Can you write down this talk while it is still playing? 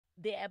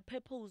their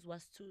purpose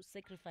was to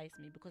sacrifice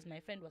me because my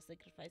friend was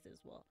sacrificed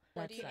as well.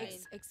 What do you mean?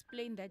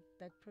 Explain that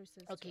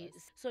process. Okay, to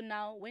us. so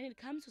now when it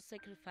comes to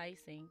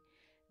sacrificing,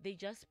 they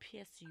just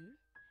pierce you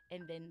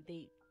and then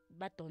they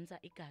batonza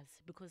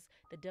ikas because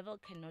the devil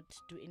cannot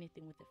do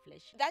anything with the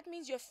flesh. That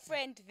means your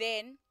friend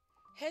then,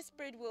 her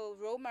spirit will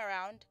roam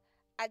around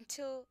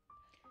until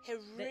her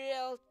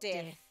real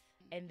death.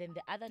 And then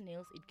the other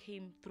nails, it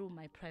came through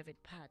my private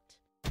part.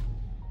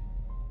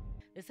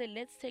 They said,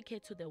 let's take her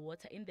to the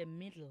water in the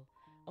middle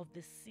of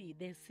the sea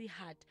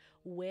heart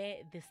where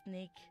the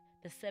snake,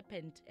 the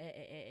serpent,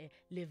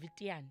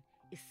 Leviathan,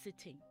 is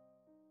sitting.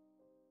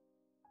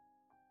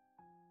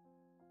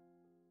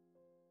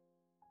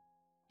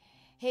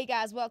 Hey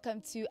guys,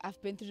 welcome to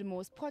I've Been Through the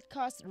Most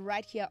podcast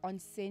right here on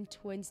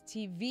Centtwinz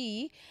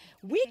TV.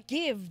 We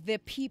give the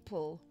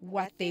people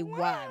what they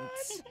want.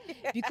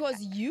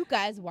 Because you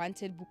guys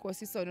wanted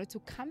Vukosi Sono to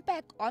come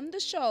back on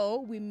the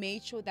show. We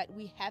made sure that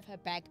we have her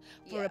back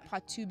for a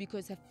part 2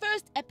 because her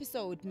first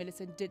episode,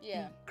 Millicent, did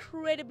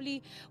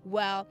incredibly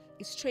well.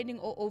 It's trending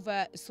all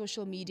over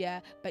social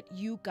media, but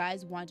you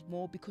guys want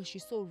more because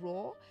she's so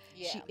raw.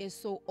 She is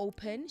so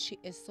open. She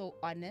is so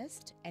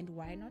honest. And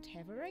why not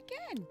have her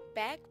again?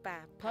 Back by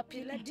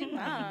popular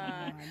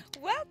demand.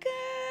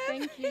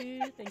 Welcome.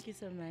 Thank you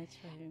so much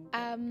for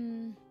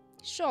having me.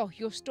 Sure,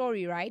 your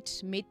story, right,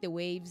 made the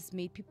waves,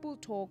 made people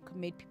talk,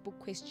 made people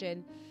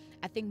question.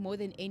 I think more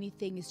than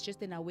anything, it's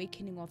just an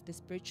awakening of the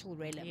spiritual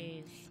realm.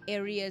 Yes.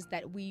 Areas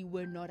that we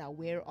were not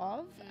aware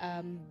of,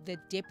 the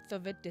depth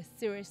of it, the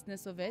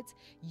seriousness of it.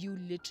 You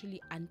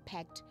literally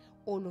unpacked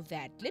all of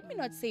that. Let me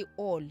not say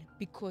all,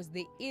 because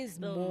there is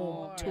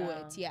more to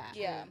it.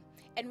 Yeah.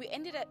 And we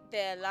ended at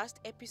the last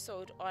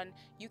episode on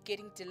you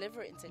getting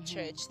deliverance in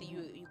church. That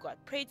you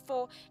got prayed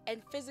for,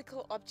 and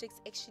physical objects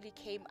actually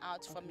came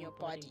out from your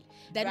body.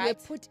 That were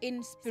put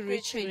in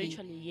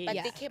spiritually but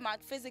they came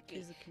out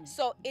physically.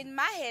 So in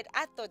my head,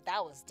 I thought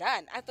that was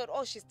done. I thought,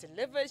 oh, she's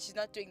delivered. She's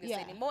not doing this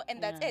anymore,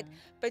 and that's it.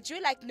 But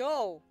you're like,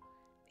 no.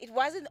 It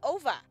wasn't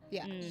over.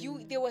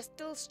 There were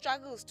still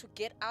struggles to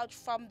get out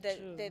from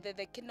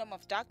the kingdom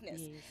of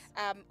darkness.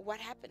 Yes. What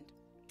happened?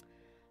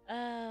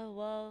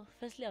 Well,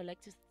 firstly, I would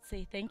like to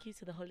say thank you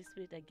to the Holy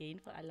Spirit again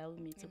for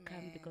allowing me to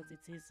come because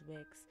it's His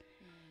works.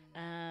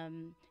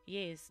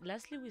 Yes,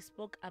 lastly, we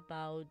spoke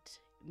about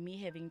me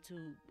having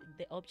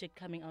the object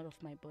coming out of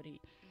my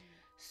body.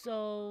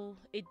 So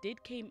it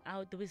did came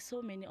out. There were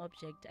so many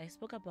objects. I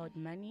spoke about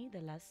money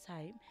the last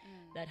time,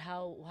 that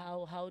how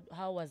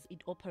was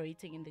it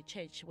operating in the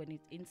church when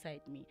it's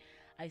inside me.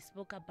 I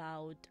spoke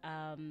about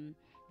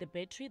the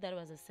battery that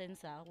was a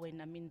sensor when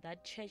I'm in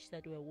that church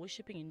that we're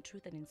worshiping in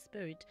truth and in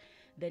spirit.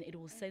 Then it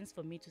will sense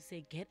for me to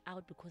say, get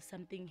out because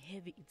something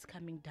heavy is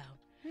coming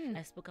down.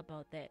 I spoke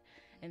about that.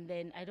 And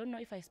then I don't know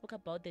if I spoke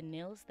about the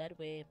nails that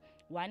were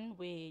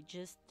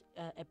just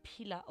a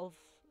pillar of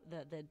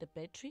the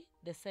battery,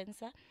 the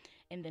sensor,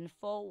 and then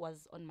 4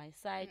 was on my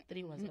side,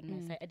 3 was on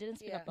my side. I didn't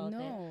speak about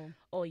that.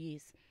 Oh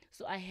yes.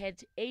 So I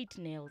had 8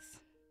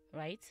 nails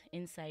right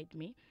inside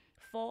me.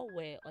 4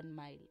 were on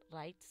my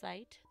right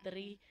side,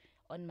 3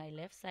 on my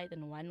left side,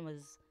 and 1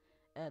 was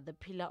the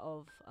pillar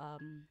of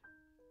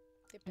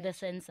the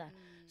sensor.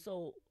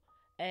 So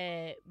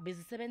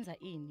bezisebenza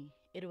ini.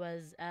 It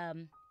was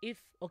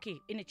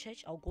in a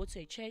church, I'll go to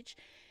a church,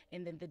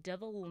 and then the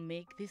devil will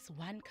make this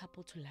one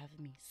couple to love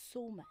me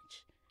so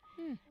much.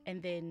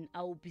 And then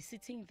I will be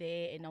sitting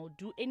there and I will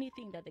do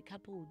anything that the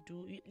couple will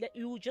do.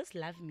 You will just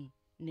love me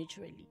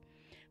naturally.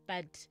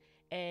 But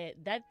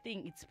that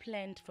thing, it's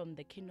planned from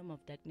the kingdom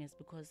of darkness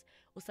because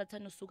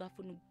Satan usuka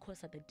funa cause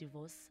the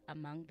divorce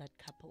among that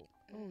couple.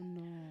 Oh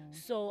no.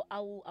 So I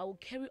will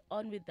carry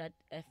on with that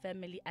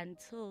family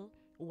until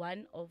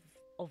one of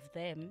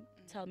them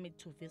tell me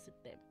to visit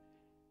them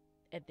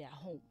at their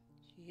home.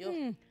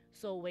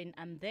 So when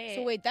I'm there...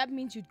 So wait, that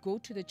means you'd go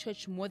to the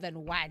church more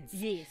than once?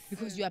 Yes.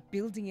 Because you are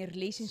building a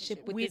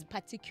relationship with this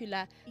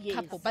particular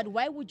couple. But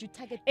why would you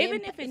target them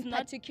even if it's in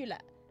not particular?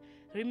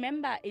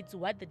 Remember, it's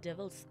what the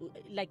devil's...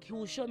 Like, he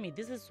will show me,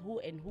 this is who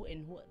and who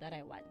and who that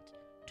I want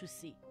to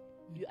see.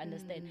 You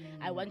understand?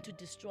 I want to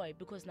destroy.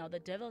 Because now the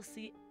devil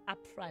see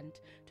up front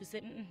to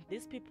say,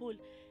 these people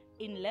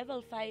in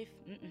level 5...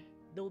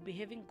 they will be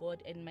having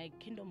God and my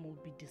kingdom will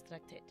be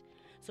distracted.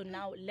 So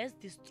now let's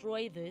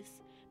destroy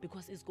this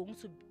because it's going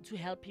to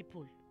help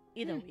people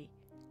either way,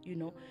 you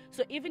know.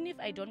 So even if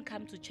I don't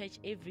come to church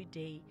every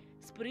day,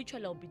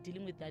 spiritually I'll be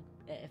dealing with that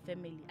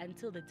family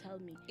until they tell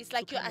me. It's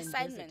like your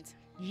assignment.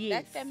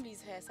 Yes. That family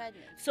is her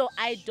assignment. So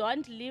I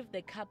don't leave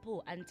the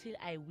couple until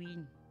I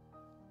win.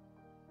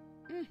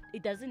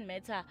 It doesn't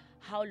matter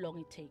how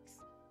long it takes.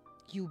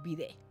 You'll be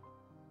there.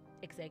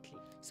 Exactly.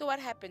 So what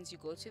happens? You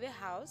go to the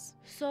house.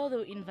 So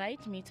they'll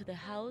invite me to the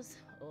house.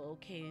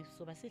 Okay,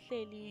 so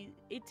basically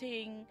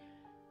eating,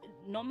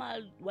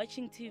 normal,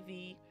 watching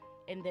TV,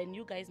 and then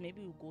you guys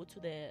maybe will go to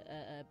the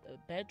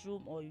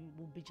bedroom, or you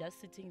will be just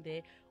sitting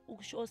there,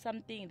 show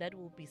something that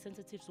will be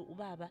sensitive to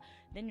ubaba.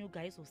 Then you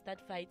guys will start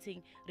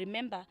fighting.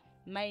 Remember,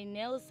 my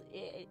nails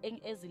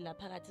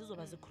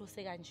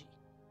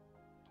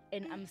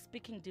and I'm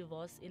speaking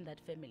divorce in that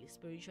family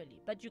spiritually.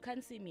 But you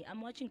can't see me.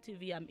 I'm watching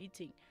TV, I'm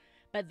eating.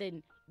 But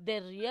then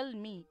the real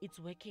me, it's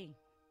working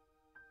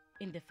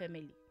in the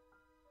family.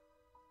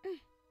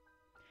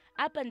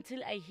 Up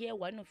until I hear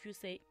one of you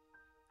say,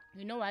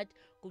 you know what,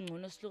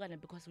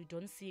 because we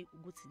don't see,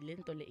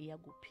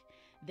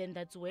 then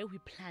that's where we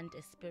plant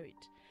a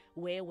spirit.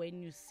 Where when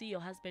you see your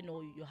husband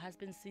or your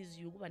husband sees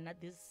you,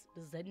 not this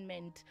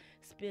resentment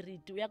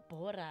spirit,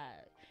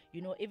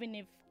 even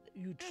if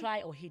you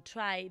try or he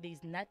try,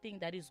 there's nothing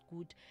that is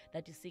good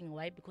that is saying.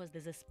 Why? Because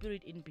there's a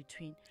spirit in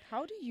between.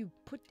 How do you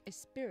put a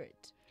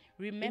spirit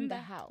in the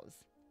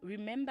house?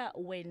 Remember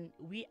when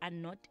we are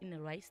not in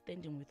the right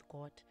standing with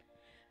God.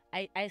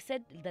 I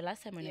said the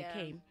last time when I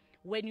came,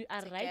 when you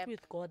are right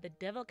with God, the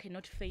devil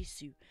cannot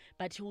face you,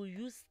 but he will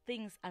use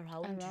things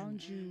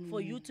around you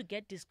for you to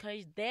get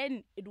discouraged.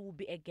 Then it will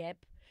be a gap.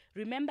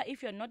 Remember,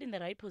 if you're not in the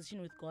right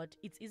position with God,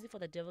 it's easy for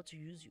the devil to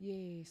use you.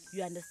 Yes.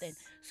 You understand?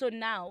 So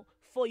now,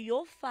 for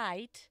your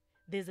fight,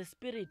 there's a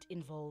spirit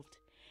involved.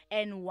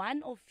 And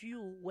one of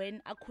you,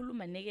 when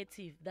akuluma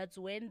negative, that's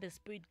when the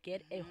spirit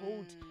get a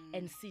hold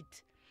and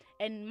sit.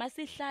 And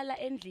masihlala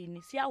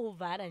endlini,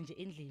 siyahuvara nje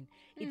endlini.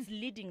 It's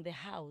leading the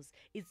house,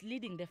 it's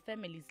leading the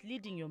family, it's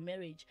leading your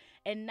marriage.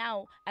 And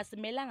now,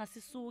 asimelanga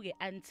sisuke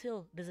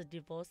until there's a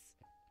divorce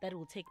that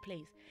will take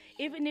place.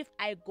 Even if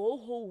I go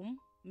home,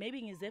 maybe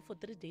he's there for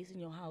 3 days in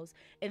your house,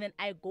 and then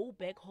I go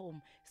back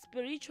home.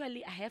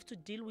 Spiritually, I have to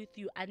deal with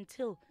you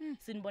until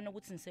sinbona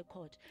ukuthi nise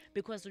court.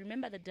 Because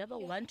remember, the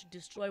devil wants to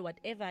destroy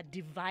whatever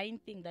divine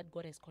thing that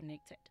God has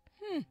connected.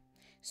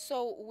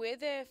 So were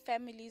there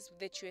families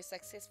that you were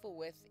successful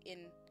with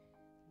in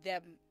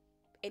them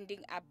ending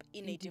up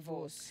in a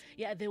divorce?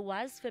 Yeah, there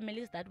was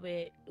families that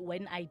were,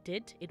 when I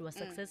did, it was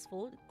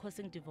successful,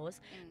 causing divorce,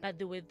 but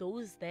there were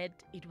those that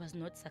it was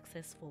not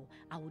successful.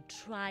 I would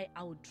try,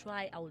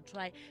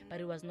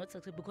 but it was not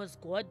successful because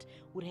God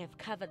would have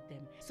covered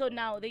them. So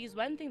now there is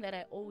one thing that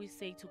I always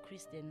say to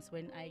Christians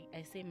when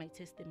I say my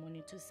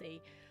testimony, to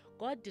say,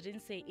 God didn't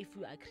say if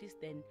you are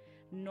Christian,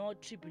 no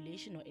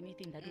tribulation or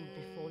anything that will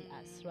befall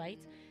us, right?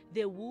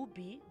 There will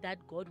be that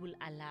God will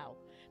allow,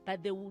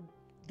 but there will,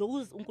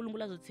 those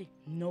unkulunkulu would say,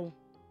 no,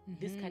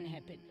 this can't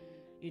happen.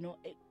 You know,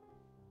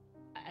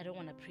 I don't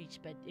want to preach,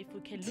 but if we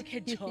can look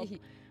at Job,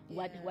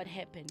 what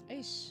happened?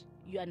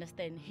 You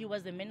understand? He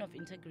was a man of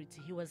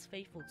integrity. He was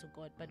faithful to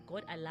God, but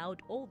God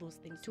allowed all those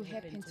things to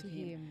happen to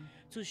him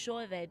to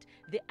show that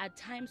there are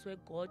times where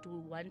God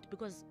will want,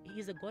 because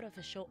he's a God of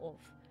a show off.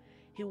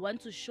 He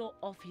wants to show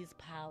off his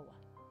power.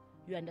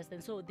 You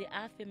understand? So there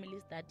are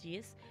families that,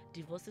 yes,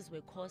 divorces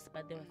were caused,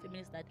 but there were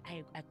families that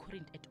I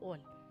couldn't at all.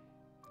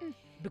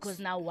 Because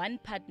now one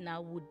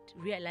partner would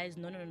realize,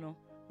 no,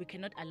 we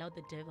cannot allow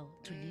the devil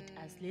to lead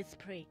us. Let's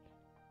pray.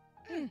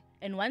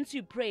 And once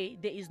you pray,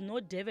 there is no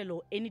devil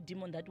or any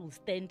demon that will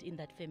stand in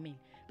that family.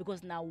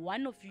 Because now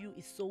one of you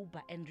is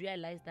sober and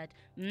realize that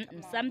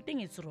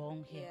something is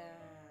wrong here.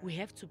 We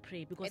have to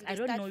pray because and I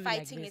don't know you like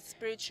this. Fighting it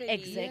spiritually.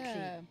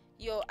 Exactly.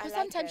 Because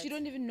sometimes you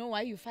don't even know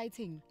why you're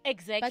fighting.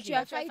 Exactly. But you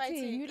are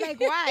fighting. You're like,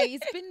 why?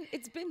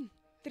 It's been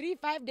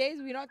 3-5 days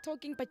we're not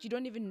talking, but you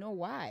don't even know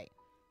why.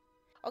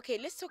 Okay,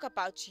 let's talk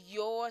about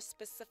your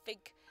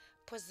specific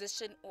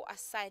position or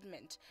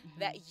assignment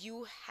that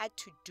you had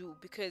to do,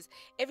 because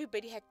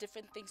everybody had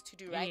different things to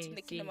do, right? In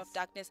the kingdom of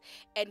darkness,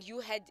 and you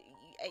had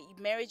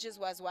marriages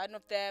was one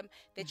of them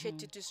that you had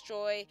to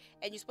destroy,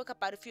 and you spoke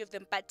about a few of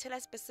them, but tell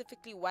us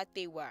specifically what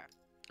they were.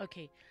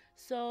 Okay,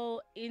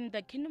 so in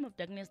the kingdom of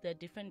darkness, there are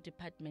different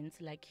departments.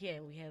 Like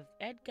here, we have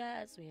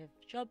Edgar's, we have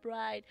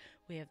ShopRite,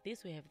 we have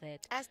this, we have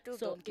that. I still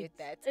don't get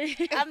that.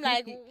 I'm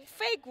like,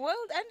 fake world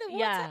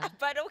underwater,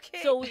 but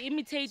okay. So we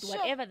imitate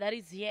whatever that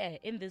is here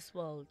in this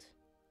world,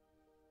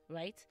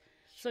 right?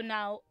 So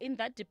now in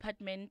that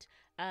department,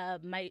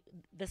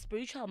 the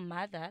spiritual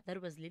mother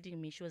that was leading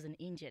me, she was an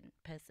Indian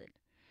person.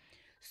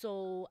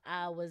 So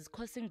I was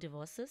causing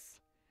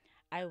divorces.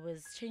 I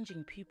was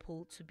changing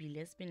people to be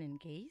lesbian and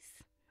gays.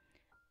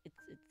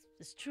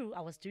 It's true,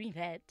 I was doing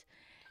that.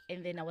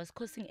 And then I was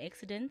causing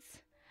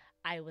accidents.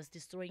 I was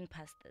destroying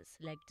pastors,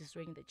 like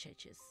destroying the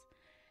churches.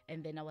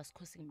 And then I was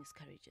causing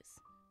miscarriages.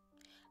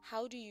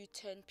 How do you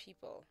turn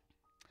people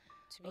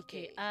to be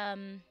gay?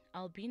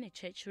 I'll be in a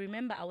church.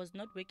 Remember, I was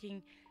not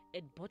working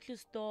at bottle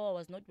store. I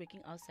was not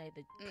working outside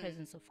the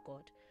presence of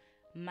God.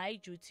 My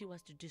duty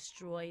was to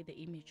destroy the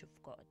image of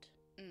God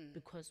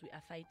because we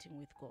are fighting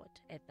with God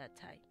at that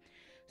time.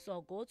 So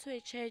I'll go to a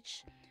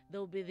church. There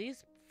will be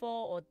these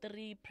 4 or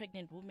 3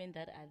 pregnant women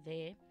that are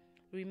there.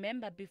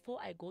 Remember, before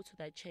I go to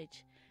that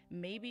church,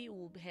 maybe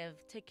we'll have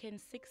taken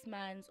 6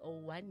 months or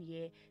 1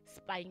 year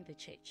spying the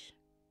church.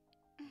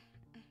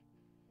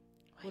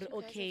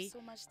 Okay,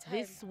 so much time.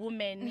 This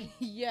woman,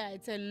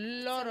 it's a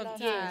lot of time.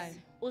 Yes,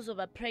 also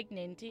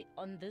pregnant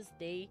on this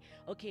day.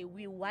 Okay,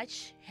 we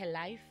watch her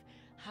life.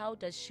 How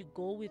does she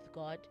go with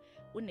God?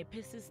 Une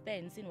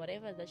persistence in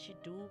whatever that she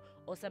do,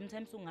 or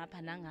sometimes ungapha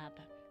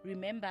nangapha.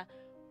 Remember,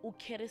 you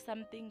carry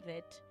something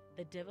that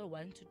the devil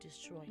wants to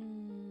destroy,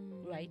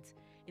 right?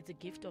 It's a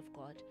gift of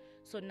God.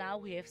 So now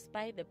we have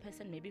spied the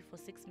person maybe for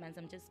 6 months.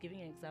 I'm just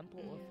giving an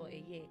example, or for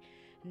a year.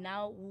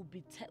 Now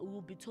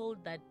we'll be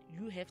told that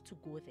you have to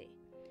go there.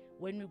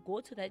 When we go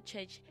to that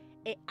church,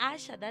 a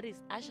usher that is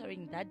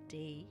ushering that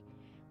day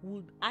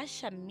will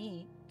usher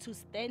me to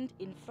stand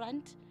in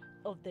front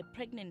of the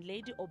pregnant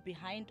lady, or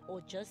behind,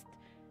 or just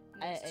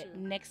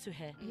next to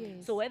her.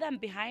 Yes. So whether I'm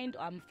behind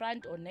or I'm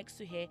front or next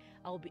to her,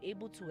 I'll be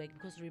able to work,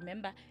 because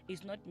remember,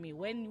 it's not me.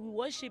 When we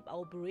worship,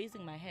 I'll be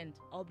raising my hand.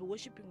 I'll be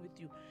worshiping with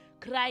you,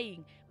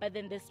 crying, but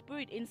then the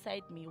spirit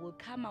inside me will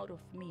come out of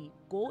me,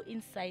 go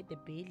inside the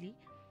belly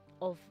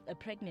of a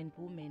pregnant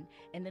woman,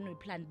 and then we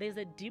plan. There's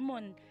a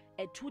demon,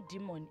 two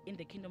demons in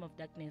the kingdom of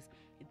darkness,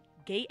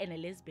 gay and a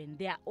lesbian.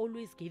 They are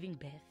always giving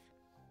birth.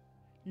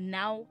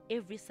 Now,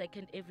 every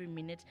second, every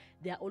minute,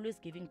 they are always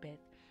giving birth.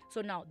 So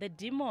now, the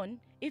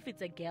demon, if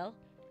it's a girl,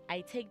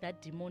 I take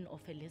that demon of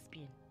a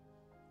lesbian.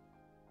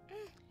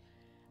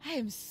 I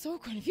am so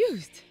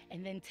confused.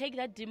 And then take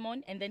that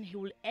demon, and then he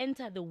will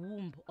enter the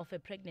womb of a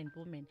pregnant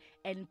woman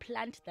and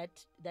plant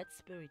that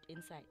spirit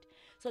inside.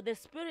 So the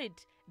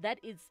spirit that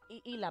is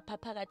ilapha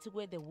phakathi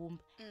kwe the womb,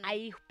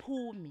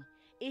 ayiphumi.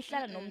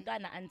 Ihlala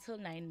nomntwana until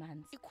 9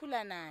 months.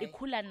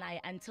 Ikhula naye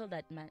until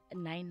that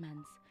 9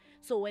 months.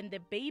 So when the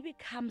baby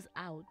comes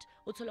out,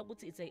 uthola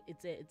ukuthi it's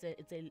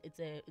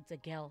a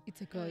girl.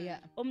 It's a girl, yeah.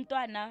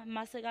 Umntwana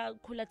maseka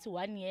khula to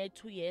 1 year,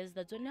 2 years,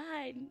 that's when,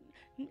 hi,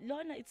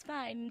 Lona, it's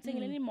fine.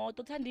 Ngithengeleni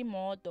imoto, uthanda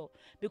imoto.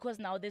 Because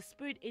now the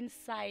spirit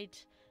inside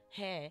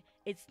her,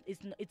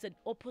 it's an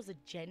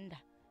opposite gender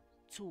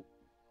to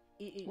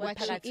what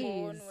she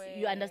is.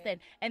 You understand?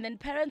 And then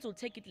parents will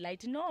take it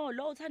light. No,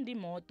 lo uthanda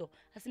imoto.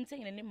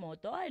 Asimthengele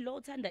imoto. Hayi lo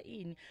uthanda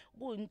ini?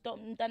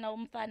 Umntana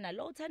umfana,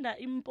 lo uthanda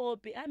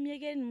impopi.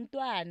 Amyekeni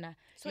umntwana.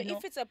 So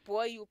if it's a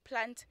boy, you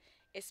plant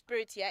a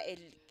spirit here, a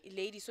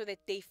lady, so that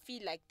they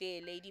feel like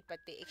they're a lady, but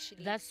they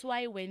actually... That's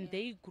why when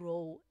they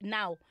grow...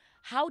 Now,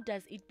 how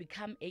does it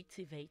become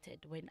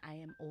activated when I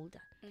am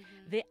older?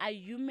 There are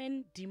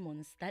human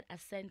demons that are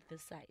sent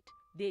this side.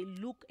 They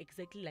look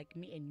exactly like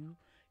me and you.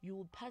 You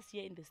will pass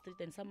here in the street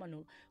and someone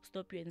will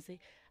stop you and say,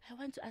 I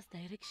want to ask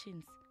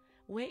directions.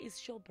 Where is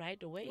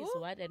Showbrite, or where is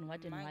what and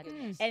what and what?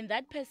 Goodness. And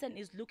that person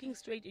is looking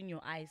straight in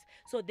your eyes.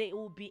 So there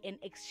will be an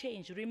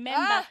exchange.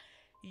 Remember,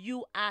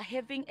 you are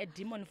having a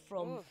demon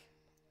from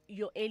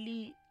your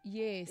early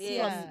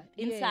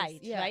inside,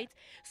 right?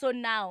 So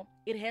now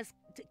it has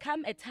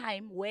come a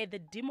time where the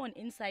demon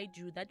inside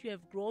you that you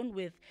have grown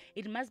with,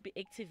 it must be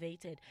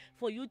activated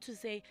for you to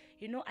say,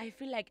 you know, I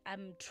feel like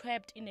I'm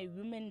trapped in a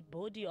woman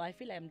body, or I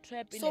feel like I'm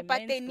trapped in a man's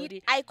body. So, but they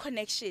need eye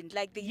connection,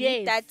 like they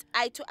need that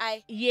eye to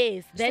eye.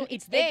 Yes, then so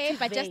it's there,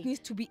 but just needs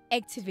to be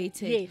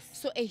activated. Yes.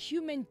 So a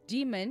human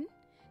demon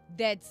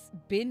that's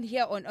been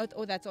here on earth,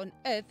 or that's on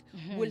earth,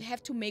 will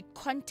have to make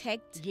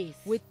contact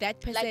with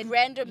that person. Like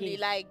randomly,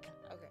 like,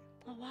 okay.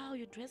 Oh, wow,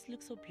 your dress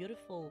looks so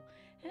beautiful.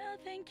 Yeah,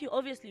 thank you.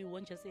 Obviously, you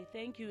won't just say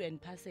thank you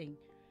and passing.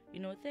 You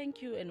know,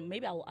 thank you, and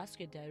maybe I will ask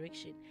you a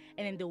direction.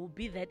 And then there will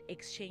be that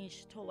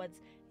exchange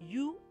towards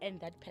you and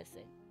that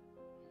person.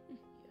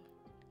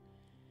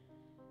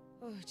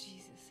 Oh,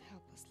 Jesus,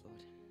 help us,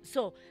 Lord.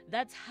 So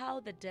that's how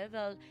the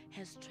devil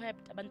has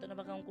trapped abantwana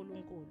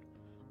bakaNkulunkulu.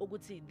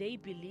 Ukuthi they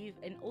believe,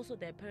 and also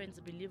their parents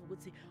believe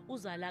ukuthi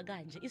uzala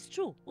kanje. It's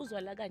true,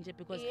 uzala kanje,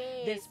 because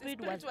the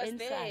spirit was inside.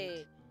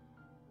 There.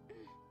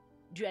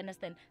 Do you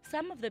understand?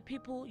 Some of the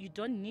people, you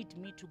don't need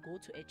me to go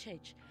to a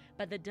church,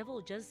 but the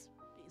devil just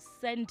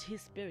send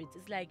his spirits.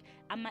 It's like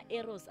ama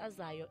arrows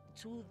azayo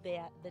to the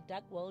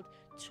dark world,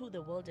 to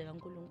the world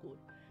kaNkulunkulu.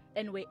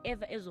 And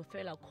wherever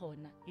ezofela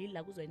khona,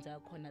 yila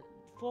kuzoyenza khona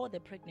for the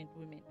pregnant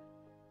women.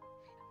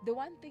 The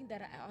one thing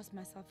that I ask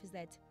myself is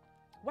that,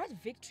 what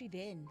victory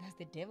then does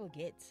the devil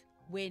get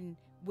when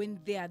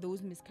there are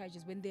those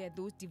miscarriages, when there are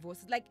those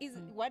divorces? Like,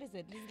 what is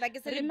it? Is it like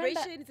a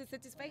celebration? It's a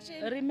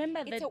satisfaction?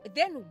 Remember that.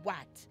 Then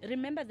what?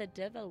 Remember, the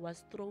devil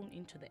was thrown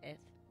into the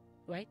earth,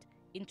 right?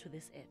 Into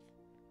this earth.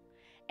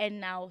 And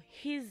now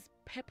his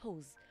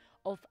purpose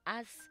of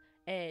us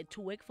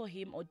to work for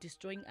him or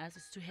destroying us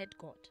is to hate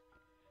God.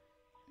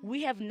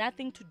 We have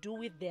nothing to do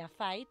with their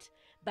fight,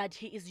 but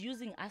he is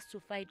using us to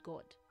fight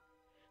God.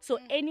 So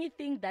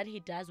anything that he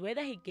does,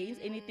 whether he gains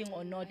anything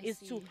or not, is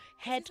to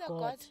hate God.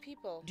 God's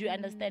people. Do you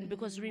understand?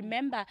 Because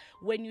remember,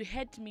 when you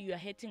hate me, you are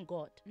hating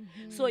God.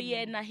 So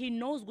now he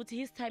knows what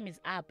his time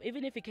is up.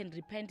 Even if he can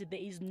repent, there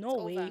is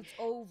no way. It's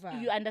over.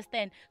 You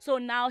understand? So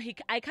now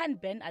I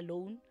can't burn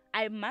alone.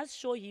 I must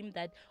show him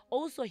that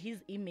also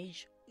his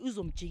image,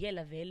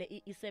 uzomjikela vele,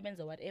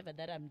 isebenza whatever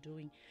that I'm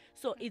doing.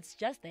 So it's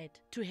just that,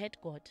 to hate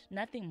God,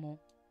 nothing more.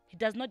 He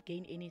does not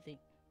gain anything.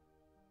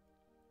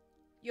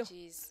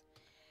 Jeez.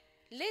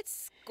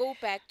 Let's go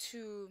back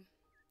to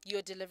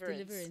your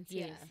deliverance.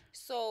 Yes.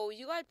 So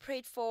you got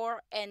prayed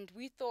for, and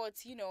we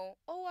thought, you know,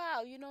 oh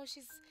wow, you know,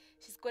 she's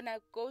gonna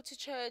go to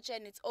church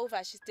and it's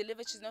over. She's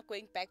delivered. She's not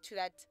going back to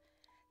that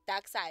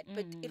dark side.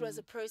 But it was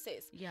a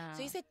process. Yeah.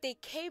 So you said they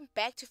came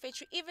back to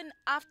fetch you even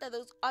after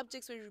those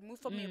objects were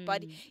removed from your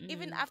body,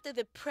 even after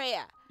the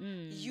prayer.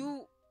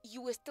 You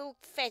were still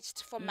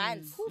fetched for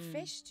months. Who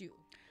fetched you?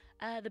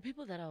 The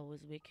people that I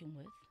was working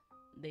with.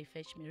 they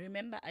fetch me.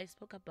 Remember, I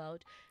spoke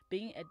about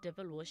being a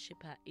devil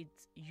worshipper.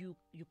 It's you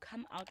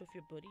come out of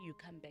your body, you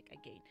come back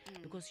again,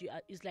 because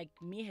it's like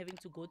me having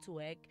to go to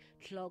work,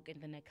 clock,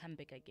 and then I come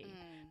back again.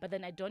 But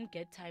then I don't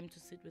get time to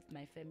sit with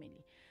my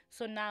family.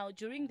 So now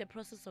during the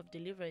process of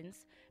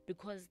deliverance,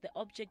 because the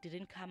object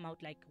didn't come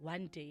out like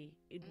one day,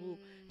 it will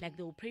like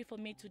they will pray for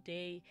me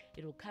today,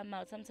 it will come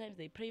out. Sometimes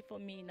they pray for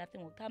me,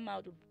 nothing will come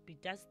out. It will be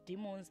just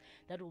demons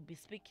that will be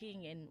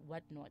speaking and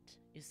whatnot.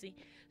 You see,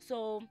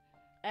 so.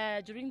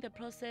 During the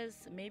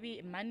process, maybe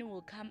money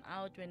will come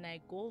out. When I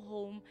go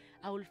home,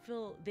 I will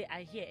feel they are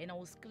here, and I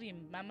will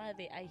scream, "Mama,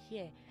 they are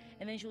here!"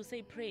 And then she will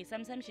say, "Pray."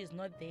 Sometimes she's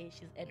not there;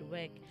 she's at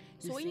work.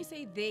 So when you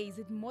say they, is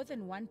it more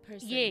than one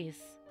person? Yes,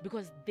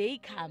 because they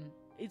come.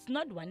 It's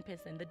not one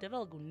person. The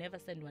devil will never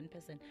send one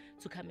person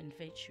to come and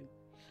fetch you.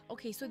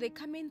 Okay, so they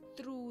come in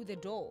through the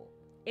door.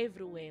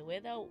 Everywhere,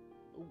 whether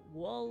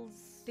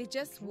walls. They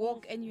just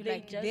walk and you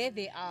like, there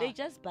they are. They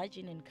just barge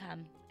in and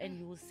come, and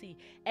you will see.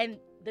 And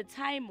the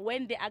time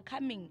when they are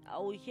coming, I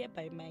will hear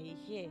by my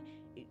hair,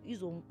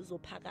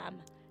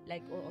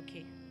 like, oh,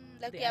 okay.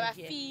 Like they are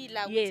here.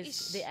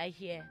 Yes, they are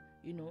here.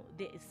 You know,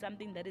 there is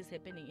something that is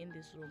happening in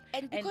this room.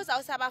 And because I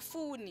was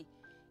abafuni,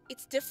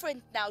 it's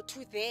different now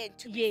to then,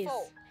 to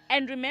before.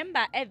 And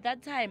remember, at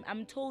that time,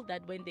 I'm told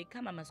that when they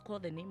come, I must call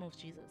the name of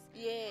Jesus.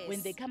 Yes.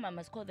 When they come, I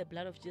must call the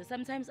blood of Jesus.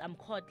 Sometimes I'm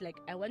caught, like,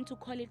 I want to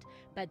call it,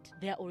 but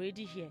they're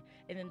already here.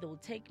 And then they will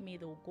take me,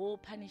 they will go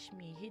punish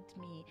me, hit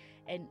me.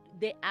 And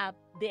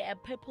their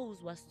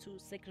purpose was to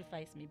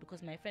sacrifice me,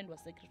 because my friend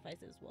was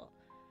sacrificed as well.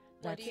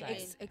 What do you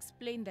mean?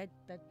 Explain that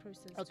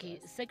process. Okay,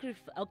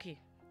 okay.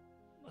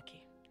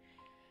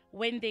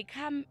 When they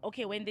come,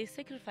 when they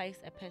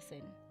sacrifice a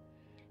person,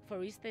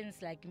 for instance,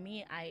 like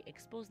me, I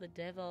exposed the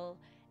devil,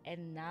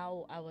 and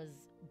now I was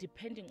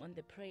depending on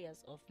the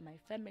prayers of my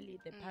family,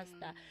 the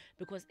pastor,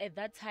 because at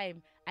that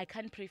time I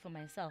can't pray for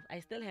myself. I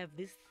still have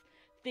these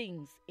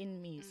things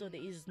in me, so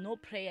there is no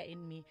prayer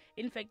in me.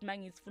 In fact,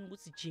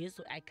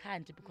 I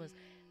can't, because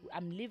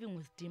I'm living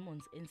with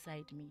demons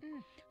inside me.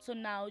 So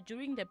now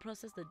during the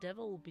process, the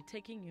devil will be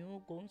taking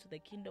you, going to the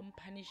kingdom,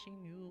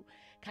 punishing you,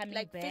 coming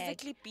like back,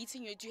 physically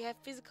beating you. Do you have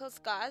physical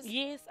scars?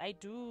 Yes, I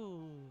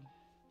do.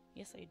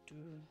 Yes, I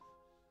do.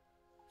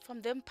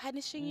 From them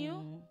punishing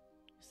you?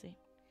 See?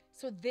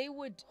 So they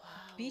would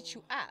beat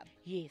you up?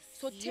 Yes.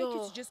 So take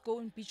you to just go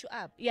and beat you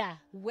up? Yeah.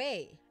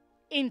 Where?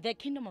 In the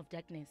kingdom of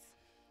darkness.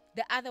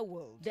 The other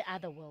world? The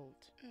other world.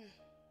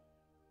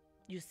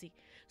 You see?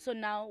 So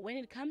now, when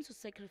it comes to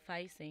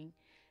sacrificing,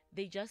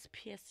 they just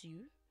pierce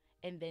you,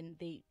 and then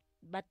they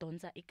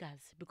badonza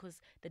igas,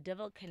 because the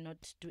devil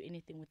cannot do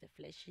anything with the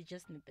flesh. He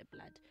just needs the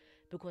blood,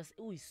 because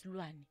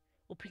uislwani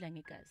uphila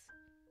ngegazi.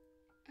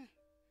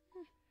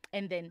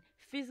 And then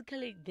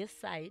physically, this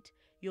side,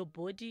 your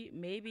body,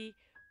 maybe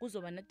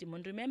kuzobana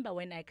demon. Remember,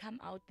 when I come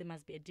out, there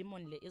must be a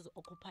demon is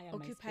occupying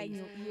my space.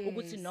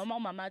 Ukuthi noma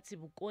umama athi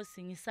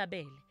Vukosi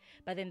ngisabele.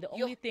 But then the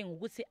only thing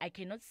ukuthi I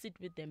cannot sit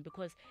with them,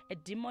 because a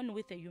demon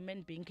with a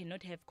human being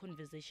cannot have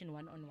conversation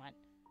one-on-one.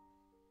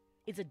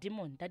 It's a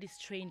demon that is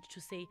trained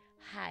to say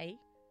hi,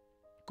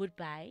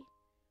 goodbye,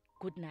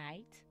 good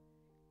night,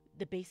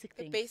 the basic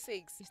things. The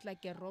basics. It's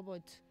like a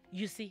robot.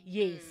 You see,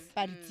 yes.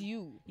 But it's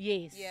you.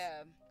 Yes.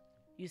 Yeah.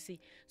 You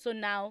see, so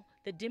now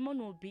the demon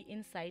will be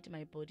inside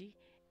my body,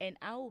 and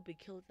I will be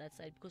killed that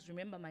side, because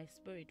remember, my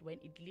spirit, when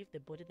it leaves the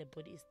body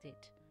is dead.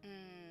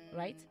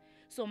 Right?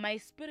 So my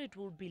spirit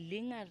will be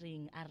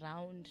lingering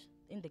around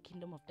in the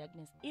kingdom of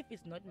darkness, if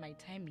it's not my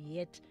time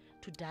yet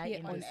to die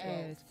in this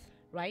world.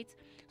 Right?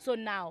 So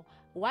now,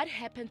 what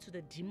happened to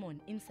the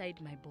demon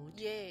inside my body?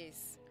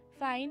 Yes.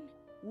 Fine,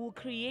 we'll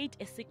create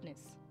a sickness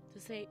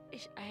to say,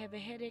 I have a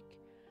headache,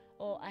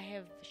 or I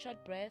have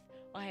short breath,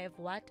 or I have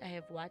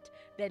what,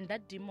 then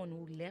that demon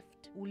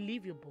will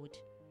leave your body.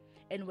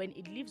 And when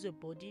it leaves your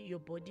body your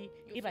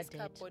physical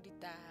dead. body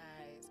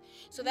dies.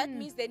 So that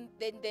means then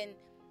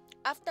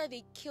after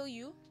they kill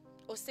you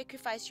or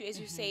sacrifice you, as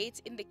you say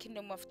it, in the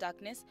kingdom of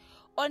darkness,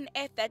 on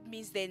earth, that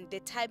means then the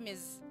time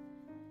is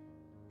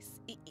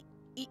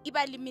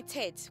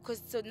limited,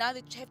 because so now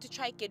they have to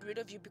try to get rid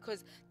of you,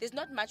 because there's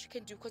not much you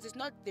can do, because it's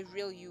not the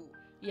real you.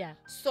 Yeah.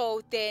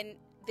 So then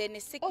a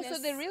sickness.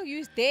 Also, the real you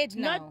is dead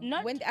now.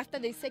 Not when after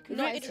they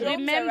sacrifice. It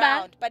roams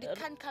around, but it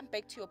can't come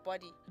back to your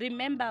body.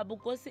 Remember,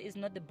 Vukosi is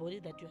not the body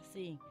that you're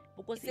seeing.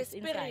 Vukosi is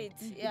inside.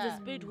 Yeah. It's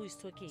the spirit who is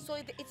talking. So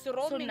it's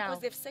roaming, because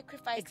they've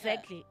sacrificed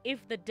exactly. her.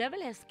 If the devil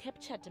has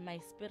captured my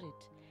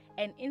spirit,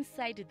 and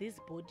inside this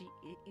body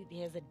it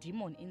has a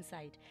demon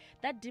inside,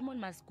 that demon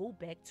must go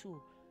back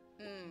to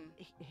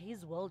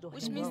his world, or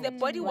which her means world. the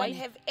body won't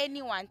have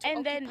anyone to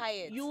and occupy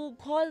then it. You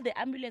call the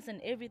ambulance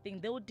and everything.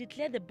 They will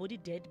declare the body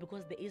dead,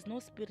 because there is no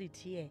spirit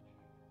here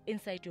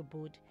inside your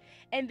body.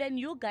 And then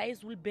you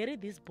guys will bury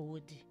this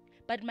body,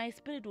 but my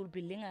spirit will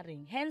be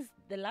lingering. Hence,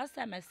 the last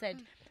time I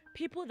said,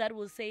 people that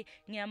will say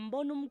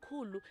Nyambonu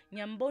mkhulu,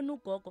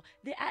 Nyambonu gogo,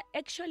 they are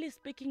actually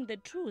speaking the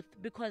truth,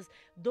 because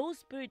those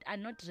spirits are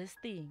not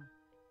resting.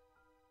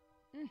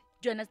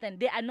 Do you understand?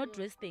 They are not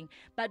resting.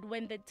 But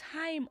when the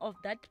time of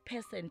that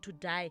person to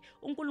die,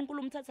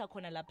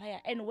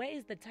 and where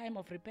is the time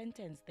of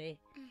repentance there?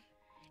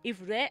 If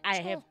I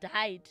have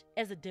died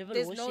as a devil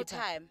there's worshipper, no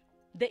time.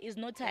 There is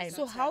no time.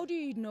 So how do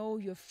you know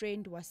your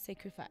friend was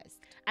sacrificed?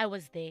 I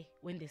was there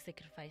when they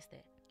sacrificed her.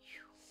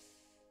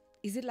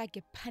 Is it like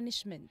a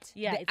punishment?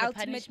 Yeah, the it's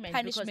ultimate a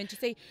punishment to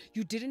say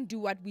you didn't do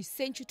what we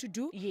sent you to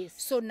do. Yes.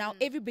 So now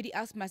everybody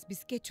else must be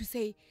scared to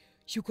say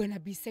you're gonna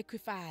be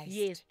sacrificed.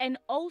 Yes, and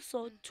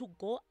also to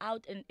go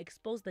out and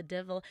expose the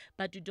devil,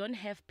 but you don't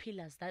have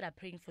pillars that are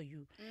praying for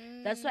you.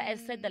 That's why I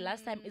said the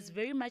last time, it's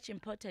very much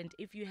important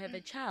if you have a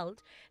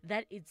child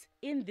that is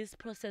in this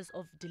process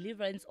of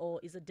deliverance, or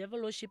is a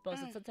devil worshipper or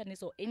a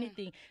satanist or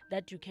anything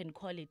that you can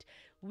call it.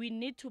 We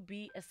need to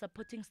be a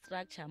supporting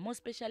structure, more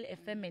especially a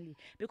family,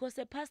 because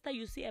a pastor,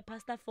 you see a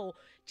pastor for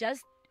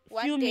just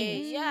few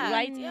minutes,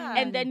 right? Yeah.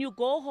 And then you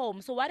go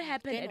home. So what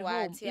happened Then at what?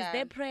 home? Yeah. Is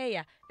there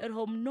prayer at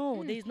home?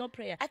 No, there is no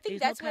prayer. I think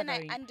There's that's no when I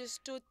covering.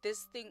 understood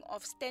this thing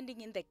of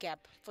standing in the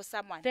gap for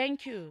someone.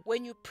 Thank you.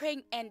 When you're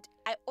praying, and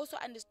I also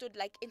understood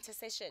like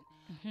intercession.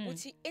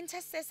 Which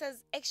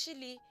intercessors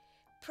actually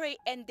pray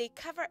and they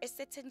cover a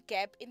certain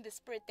gap in the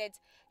spirit that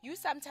you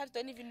sometimes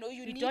don't even know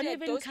you needed don't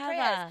even those cover.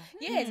 prayers.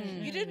 Yes,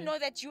 you didn't know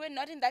that you were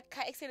not in that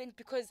car accident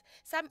because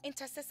some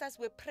intercessors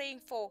were praying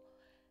for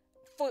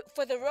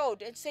the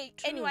road and say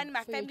anyone in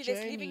my For your family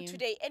that's living journey.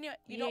 today, anyone,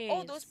 you know,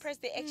 all those Yes. prayers,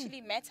 they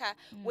actually matter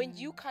when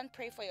you can't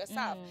pray for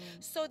yourself.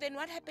 So then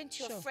what happened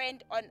to your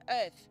friend on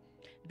earth?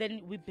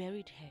 Then we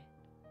buried her.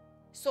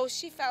 So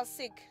she fell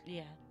sick.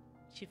 Yeah.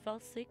 She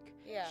fell sick.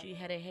 Yeah. She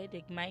had a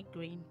headache,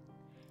 migraine,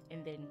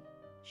 and then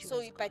she So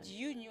was but gone.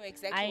 you knew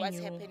exactly I what's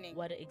knew happening.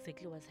 what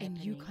exactly was And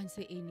happening. you can't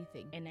say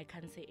anything. And I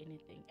can't say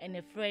anything. And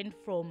a friend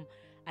from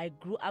I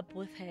grew up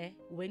with her,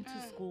 went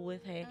to school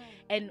with her,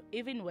 and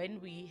even when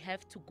we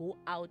have to go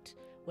out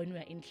when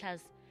we're in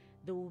class,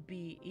 there will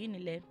be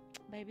inile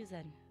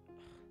babizan.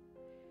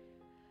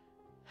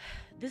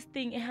 This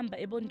thing ehamba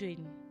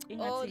ebondweni.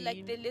 Oh,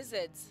 like the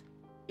lizards.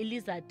 A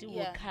lizard will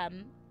Yeah.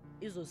 come,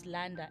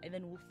 izosilanda, and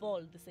then will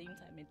fall the same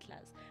time in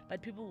class.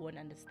 But people won't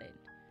understand.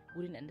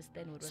 Wouldn't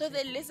understand what was So the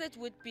happening. lizard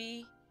would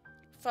be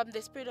from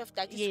the spirit of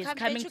darkness. Yes, Come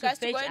coming fetch you to guys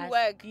to fetch go and us.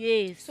 work.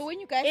 Yes. So when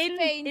you guys in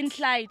faint,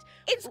 flight,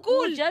 In we school.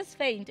 would just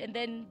faint, and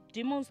then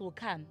demons will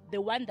come. The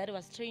one that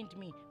was trained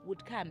me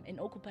would come and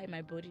occupy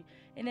my body,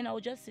 and then I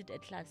would just sit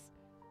at class.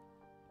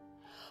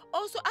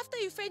 Also, after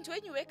you faint,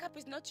 when you wake up,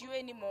 it's not you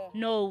anymore.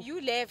 No,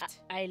 You left.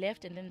 I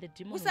left, and then the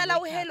demon. Usala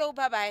would wake up. hello,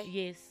 bye bye.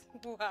 Yes.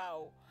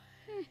 Wow.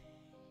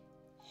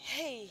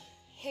 Hey,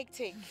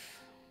 hectic.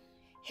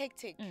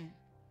 Hectic.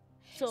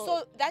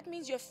 So that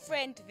means your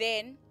friend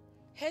then,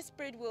 her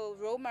spirit will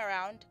roam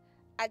around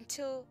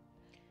until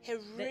her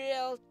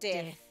real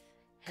death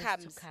has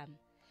comes. to come.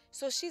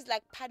 So she's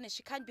like punished.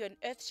 She can't be on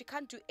earth. She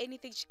can't do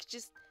anything. She could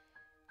just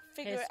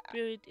figure Her it out.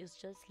 spirit is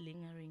just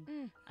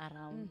lingering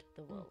around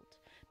the world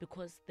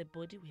because the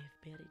body we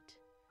have buried.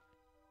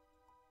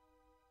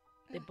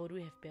 The body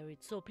we have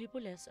buried. So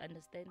people have to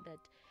understand that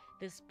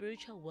the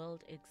spiritual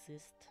world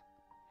exists.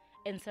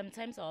 And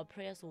sometimes our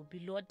prayers will be,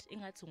 Lord,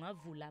 ingathi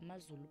ungavula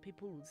amazulu,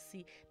 people will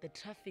see the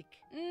traffic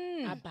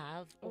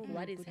above of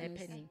what is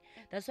happening.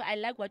 That's why I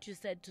like what you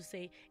said to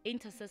say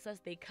intercessors,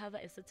 they cover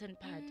a certain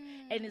part.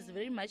 And it's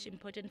very much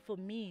important for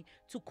me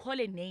to call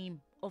a name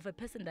of a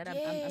person that I'm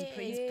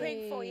praying for.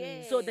 Praying for,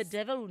 yes. So the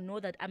devil will know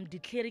that I'm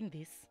declaring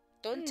this.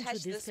 Don't to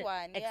touch this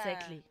one. Yeah.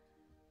 Exactly.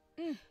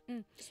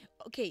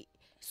 okay,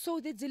 so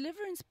the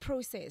deliverance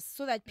process,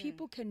 so that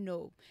people can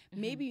know,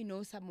 maybe you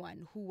know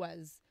someone who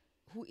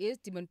is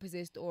demon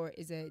possessed or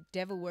is a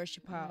devil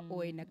worshipper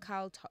or in a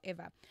cult,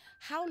 however.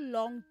 How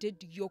long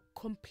did your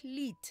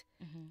complete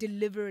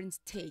deliverance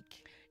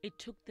take? It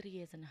took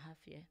 3.5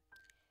 years.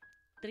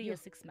 3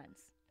 years, 6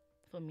 months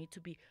for me to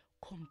be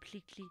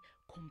completely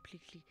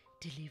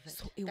delivered.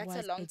 So it That's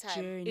was a long time.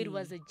 journey. It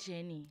was a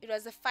journey. It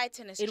was a fight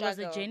and a It struggle. was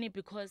a journey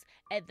because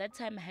at that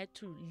time I had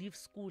to leave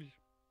school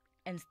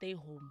and stay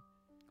home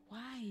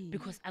Why?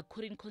 because I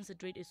couldn't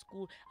concentrate at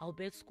school. I'll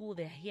be at school,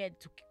 they're here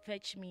to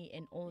fetch me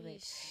and all that.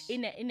 Yeesh.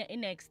 In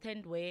an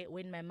extent where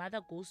when my mother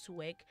goes to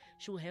work,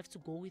 she'll have to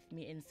go with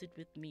me and sit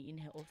with me in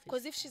her office.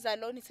 Because if she's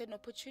alone, it's an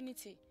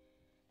opportunity.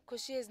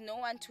 Because she has no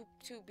one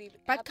to be.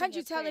 But helping can't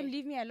you her tell pray. them,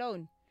 leave me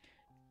alone?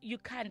 You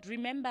can't.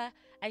 Remember,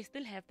 I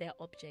still have their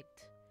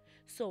object.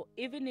 So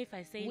even if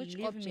I say Which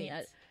leave me,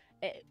 object?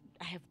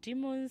 I have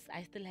demons.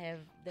 I still have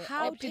the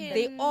How object. did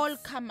Options. they all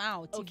come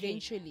out Okay.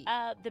 eventually?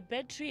 The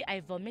battery, I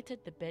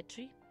vomited the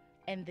battery,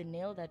 and the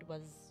nail that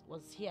was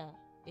here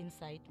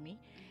inside me,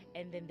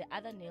 and then the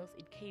other nails,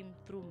 it came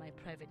through my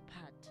private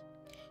part.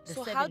 The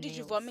So 7 how did you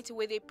nails. vomit?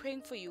 Were they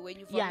praying for you when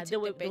you vomited Yeah, they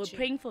were the battery?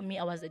 praying for me.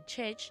 I was at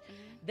church,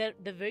 the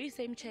very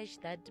same church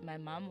that my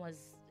mom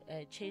was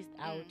chased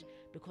out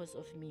because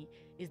of me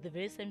is the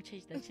very same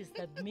church that she's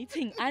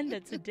submitting under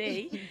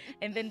today.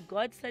 And then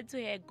God said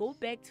to her, go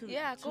back to,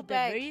 Yeah, to go the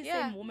back, very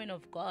yeah. same woman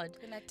of God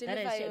Gonna that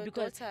deliver I your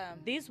because daughter.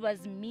 this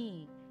was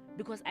me.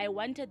 Because I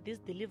wanted this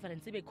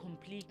deliverance to be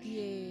complete. Do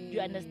you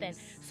understand?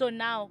 So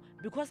now,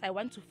 because I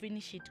want to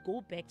finish it,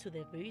 go back to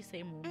the very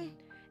same woman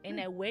And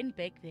I went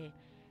back there.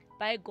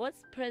 By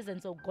God's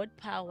presence or God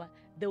power,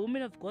 the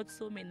woman of God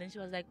saw me, and then she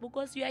was like,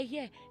 because you are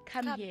here,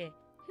 come here.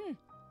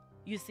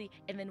 You see,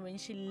 and then when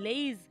she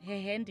lays her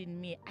hand in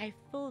me, I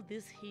feel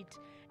this heat.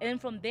 And then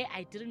from there,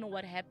 I didn't know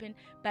what happened,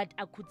 but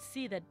I could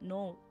see that,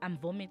 no, I'm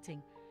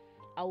vomiting.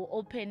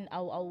 I'll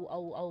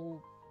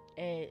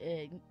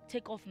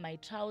take off my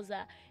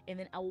trouser, and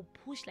then I will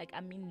push like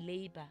I'm in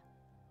labor.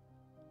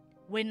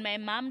 When my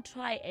mom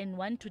try and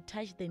want to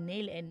touch the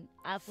nail and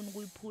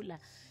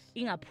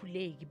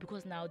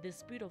because now the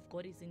Spirit of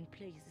God is in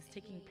place, it's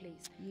taking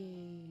place.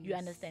 You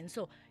understand?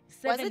 So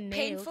 7 was it nails,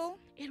 painful?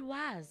 It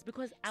was,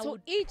 because I so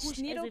would each push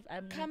needle as if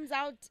I'm comes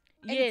out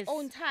at its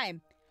own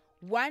time.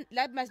 One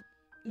that must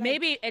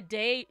maybe a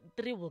day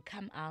 3 will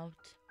come out.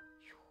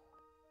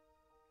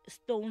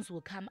 Stones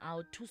will come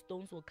out. 2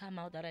 stones will come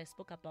out that I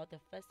spoke about the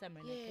first time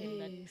when I came,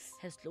 that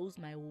has closed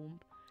my womb.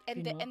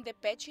 And the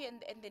battery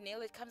and the nail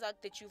that comes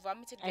out that you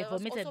vomited. I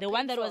vomited. The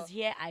one that was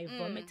here, I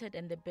vomited,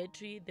 and the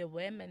battery, the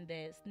worm, and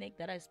the snake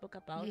that I spoke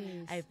about,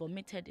 I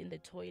vomited in the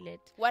toilet.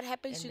 What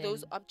happens to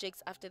those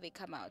objects after they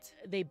come out?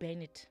 They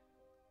burn it.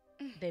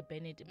 They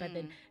burn it, but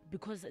then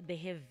because they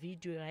have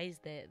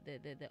videoized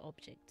the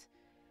object,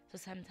 so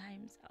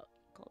sometimes I'll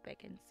go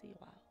back and see,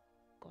 wow,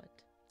 God.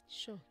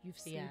 Sure, you've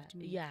saved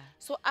me. Yeah.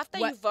 So after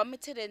you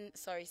vomited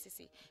sorry,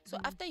 Sissy. So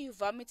after you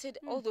vomited,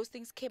 all those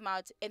things came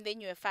out, and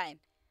then you were fine.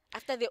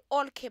 After they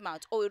all came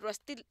out, or it was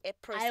still a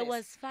process? I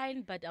was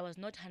fine, but I was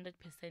not 100%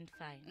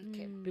 fine.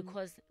 Okay.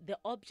 Because the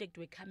object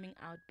were coming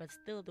out, but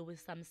still there was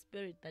some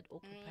spirit that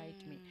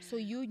occupied me. So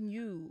you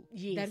knew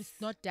that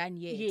it's not done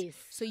yet. Yes.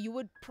 So you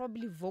would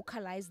probably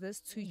vocalize this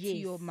to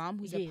your mom,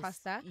 who's a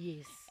pastor.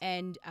 Yes.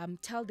 And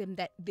tell them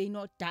that they're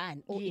not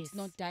done, or it's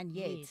not done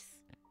yet. Yes.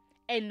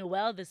 And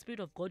the Spirit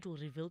of God will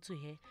reveal to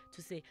her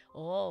to say,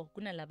 oh,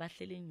 kuna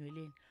labahlele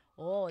nyweleni.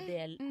 Oh, they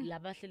are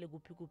labahlele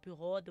gupi gupi.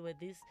 Oh, they were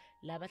this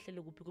labahlele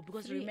gupi gupi.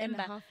 Because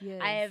remember,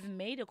 I have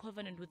made a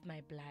covenant with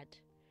my blood.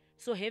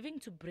 So having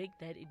to break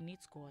that, it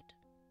needs God.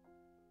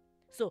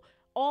 So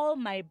all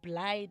my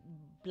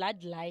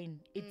bloodline,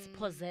 it's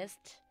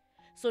possessed.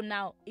 So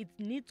now it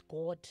needs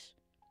God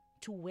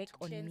to work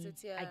on me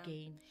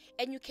again.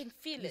 And you can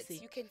feel it.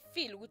 You can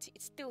feel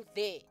it's still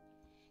there.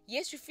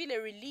 Yes, you feel a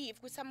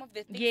relief with some of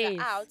the things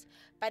are out,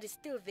 but it's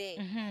still there.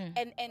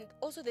 And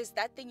also there's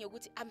that thing,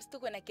 I'm still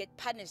going to get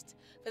punished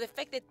for the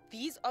fact that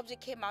these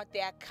objects came out,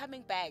 they are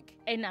coming back.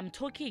 And I'm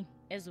talking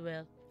as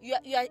well. You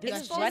are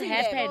this is what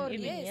happened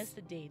even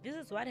yesterday. This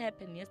is what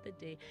happened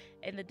yesterday.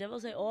 And the devil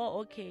said, oh,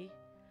 okay,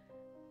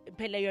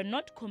 Pella, you're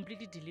not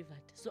completely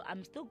delivered. So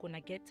I'm still going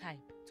to get time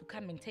to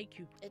come and take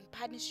you.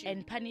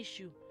 And punish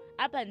you.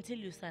 Up until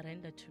you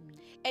surrender to me.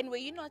 And were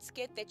you not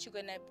scared that you're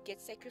going to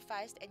get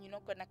sacrificed and you're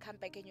not going to come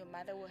back and your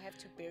mother will have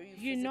to bury you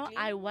physically? You know,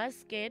 I was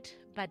scared,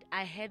 but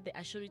I had the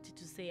assurity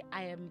to say,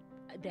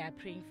 they are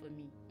praying for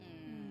me.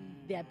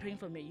 They are praying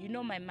for me. You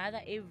know, my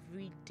mother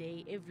every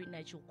day, every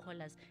night, she'll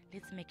call us,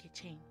 let's make a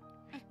chain.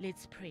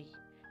 Let's pray.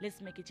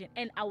 Let's make a chain.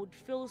 And I would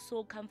feel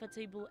so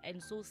comfortable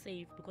and so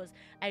safe because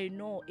I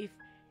know if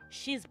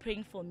she's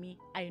praying for me,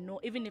 I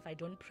know even if I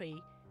don't pray,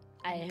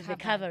 I have a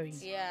covering.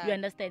 Yeah. You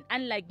understand?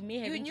 Unlike me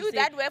having you knew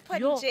that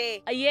weapon,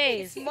 Jay.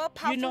 Yes. It's more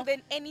powerful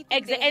than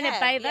anything they and have.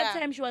 by that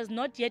time, she was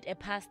not yet a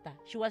pastor.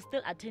 She was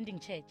still attending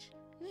church.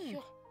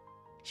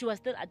 She was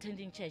still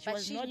attending church. But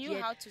she knew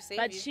how to save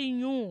But she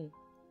knew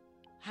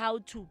how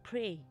to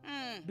pray.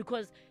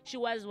 Because she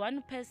was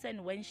one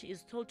person, when she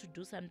is told to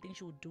do something,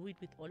 she would do it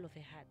with all of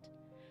her heart.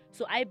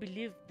 So I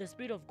believe the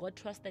Spirit of God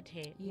trusted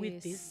her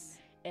with this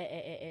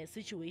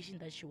situation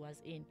that she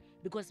was in.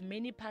 Because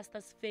many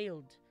pastors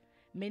failed.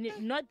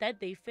 Not that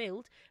they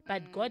failed,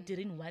 but God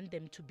didn't want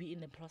them to be in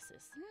the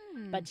process.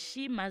 But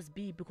she must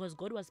be, because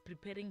God was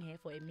preparing her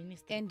for a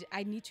ministry. And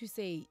I need to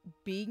say,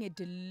 being a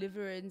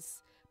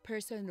deliverance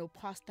person or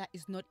pastor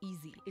is not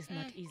easy. It's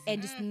not easy.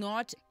 And it's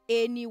not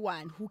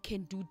anyone who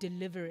can do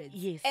deliverance.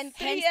 Yes. And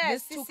 3 years.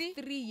 This took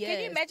 3 years.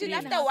 Can you imagine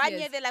after 1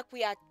 year, they're like,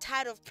 we are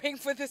tired of praying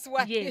for this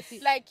one. Yes.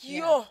 Like,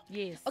 yo.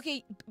 Yes.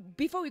 Okay,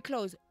 before we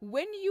close,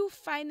 when you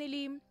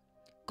finally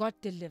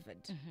got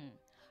delivered,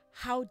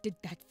 how did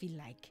that feel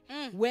like?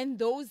 When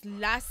those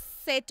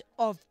last set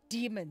of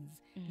demons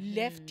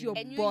left your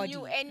body?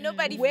 And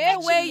nobody Where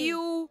were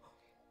you?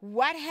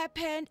 What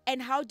happened?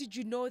 And how did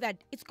you know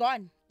that it's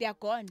gone? They are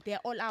gone. They are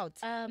all out.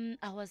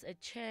 I was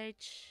at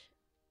church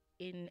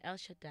in El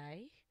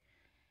Shaddai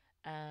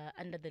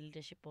under the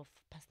leadership of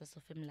Pastor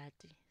Sophie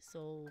Mlati.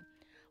 So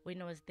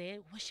when I was there,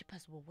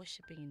 worshippers were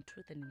worshiping in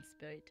truth and in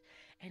spirit.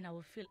 And I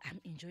would feel,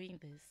 I'm enjoying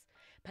this.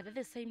 But at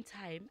the same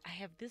time, I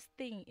have this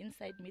thing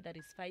inside me that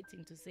is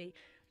fighting to say,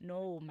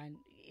 no, man.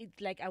 It's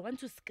like I want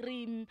to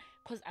scream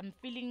because I'm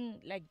feeling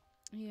like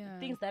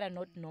things that are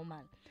not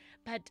normal.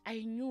 But I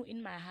knew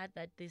in my heart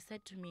that they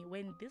said to me,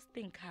 when this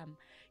thing come,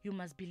 you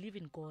must believe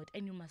in God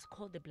and you must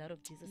call the blood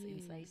of Jesus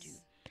inside you.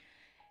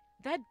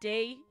 That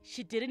day,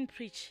 she didn't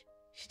preach.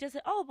 She just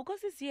said, oh, because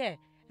it's here.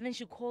 And then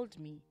she called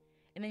me.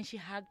 And then she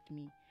hugged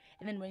me.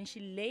 And then when she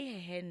lay her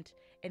hand,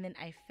 and then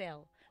I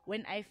fell.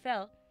 When I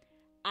fell,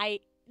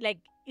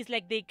 it's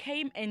like they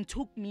came and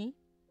took me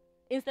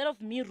instead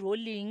of me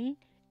rolling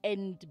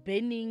and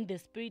burning the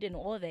spirit and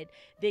all that,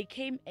 they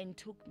came and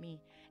took me.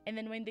 And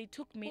then when they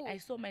took me, I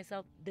saw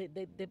myself,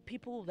 the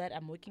people that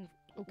I'm working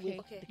with,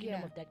 the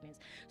Kingdom of Darkness.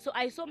 So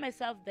I saw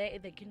myself there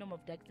in the Kingdom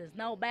of Darkness.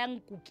 Now,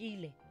 bayang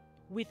kukile,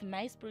 with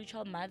my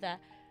spiritual mother,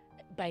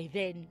 by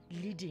then,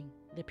 leading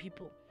the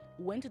people.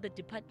 Went to the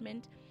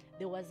department.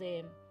 There was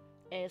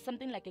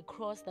something like a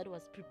cross that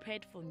was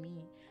prepared for me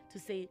to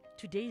say,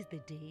 today is the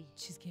day.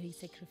 She's getting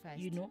sacrificed.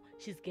 You know,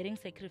 she's getting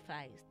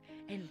sacrificed.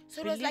 And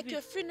so it was like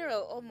your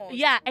funeral almost.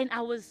 Yeah, and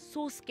I was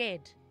so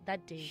scared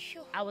that day.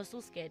 I was so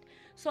scared.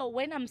 So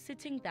when I'm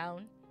sitting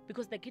down,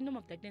 because the Kingdom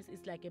of Darkness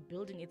is like a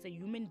building, it's a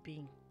human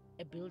being,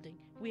 a building.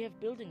 We have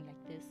building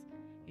like this,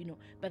 you know,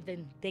 but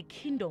then the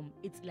kingdom,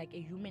 it's like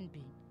a human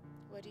being.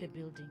 What do you mean?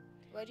 Building.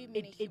 What do you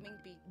mean a human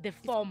being? The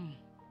form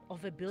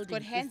of a building.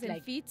 It's got hands and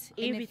like feet,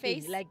 everything, and a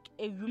face, like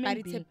a human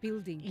but being. It's a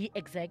building. Yeah,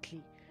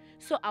 exactly.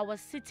 So I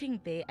was sitting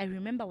there. I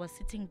remember I was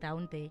sitting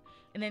down there,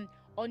 and then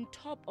on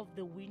top of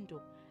the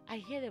window, I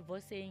hear the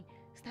voice saying,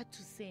 "Start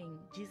to sing,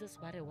 Jesus,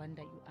 what a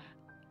wonder you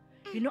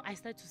are." You know, I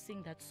started to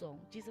sing that song,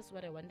 Jesus,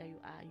 what a wonder you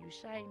are. You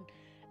shine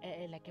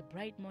like a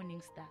bright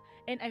morning star.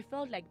 And I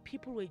felt like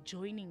people were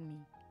joining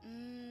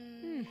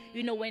me.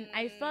 You know, when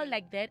I felt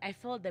like that, I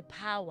felt the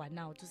power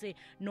now to say,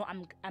 no,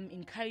 I'm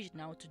encouraged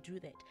now to do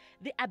that.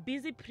 They are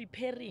busy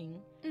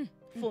preparing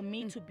for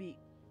me to be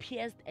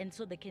pierced, and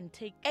so they can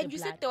take the And you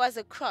blood. said there was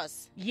a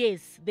cross.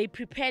 Yes, they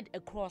prepared a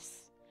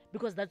cross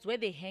because that's where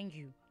they hang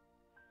you.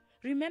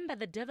 Remember,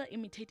 the devil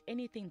imitates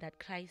anything that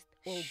Christ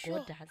or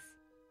God does.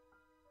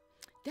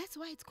 That's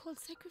why it's called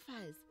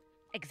sacrifice.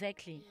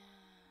 Exactly.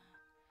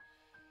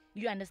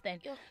 You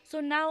understand? Yeah. So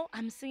now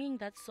I'm singing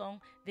that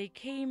song. They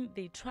came,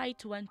 they tried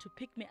to want to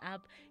pick me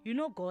up. You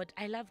know God,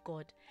 I love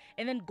God.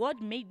 And then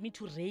God made me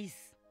to raise.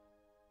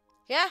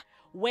 Yeah.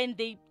 When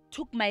they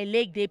took my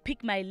leg, they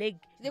picked my leg.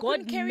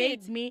 God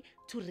made me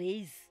to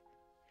raise.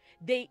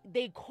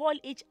 They call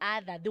each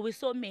other. There were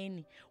so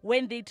many.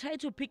 When they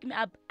tried to pick me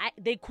up,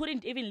 they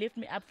couldn't even lift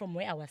me up from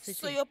where I was sitting.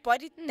 So your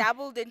body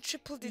doubled and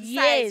tripled in size.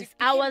 Yes,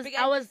 I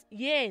was,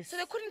 yes. So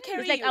they couldn't carry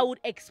you. It's like you. I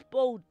would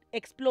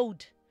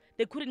explode.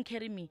 They couldn't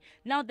carry me.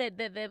 Now the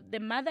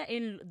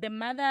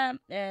mother,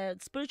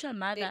 spiritual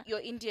mother. Your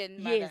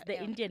Indian mother. Yes,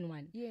 the Indian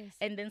one. Yes.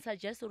 And then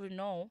suggested,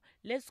 no,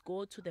 let's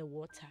go to the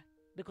water.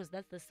 Because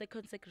that's the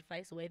second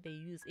sacrifice where they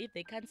use. If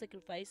they can't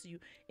sacrifice you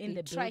in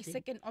the building. Try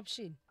second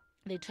option.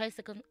 They try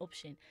second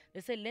option.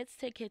 They say, let's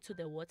take her to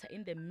the water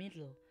in the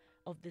middle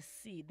of the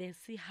sea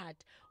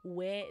hut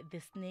where the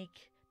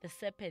snake, the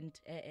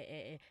serpent,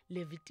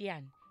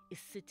 Leviathan is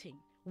sitting.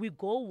 We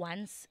go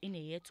once in a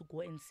year to go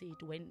and see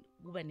it when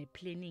we were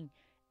planning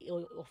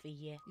of a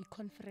year. A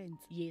conference.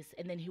 Yes,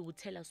 and then he would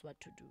tell us what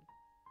to do.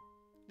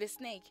 The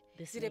snake.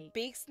 Is it a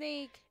big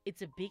snake?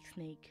 It's a big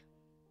snake.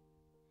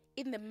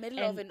 In the middle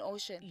of an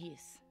ocean?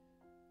 Yes.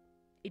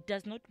 It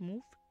does not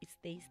move. It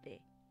stays there.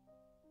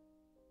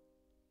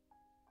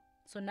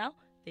 So now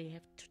they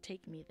have to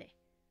take me there.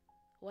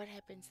 What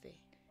happens there?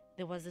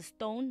 There was a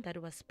stone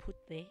that was put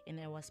there,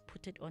 and I was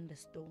put it on the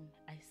stone.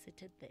 I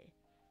seated there.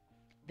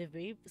 The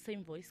very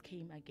same voice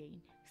came again,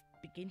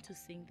 began to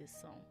sing this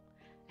song.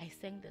 I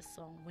sang the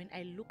song. When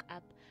I look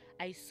up,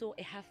 I saw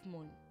a half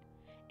moon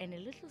and a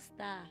little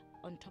star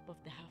on top of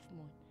the half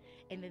moon.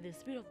 And then the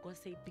Spirit of God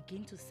said,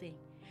 begin to sing.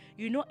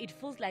 You know, it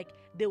feels like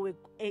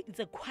it's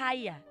a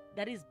choir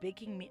that is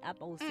backing me up.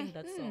 I will sing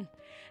that song.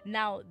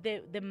 Now,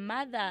 the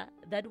mother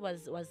that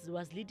was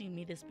leading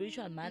me, the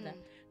spiritual mother,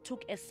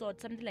 took a sword,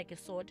 something like a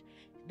sword.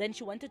 Then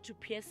she wanted to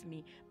pierce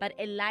me, but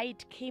a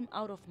light came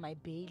out of my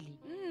belly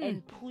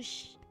and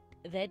pushed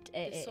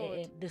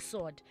the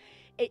sword.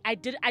 I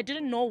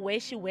didn't know where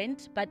she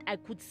went, but I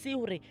could see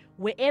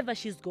wherever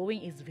she's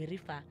going is very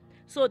far.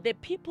 So the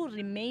people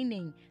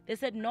remaining, they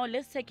said, no,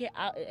 let's take her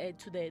out,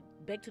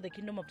 back to the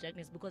Kingdom of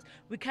Darkness because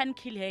we can't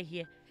kill her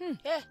here.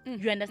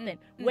 You understand?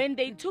 When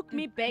they took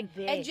me back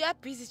there. And you are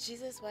busy,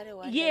 Jesus, what a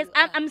wonder. Yes,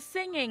 I'm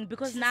singing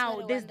because Jesus,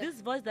 now there's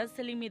this voice that's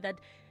telling me that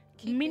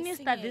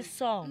minister this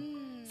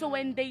song. So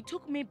when they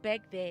took me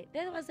back there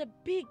was a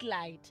big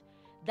light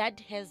that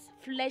has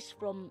flashed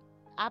from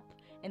up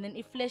and then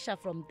it flashed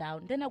from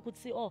down. Then I could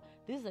see, oh,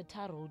 this is a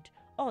tar road.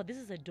 Oh, this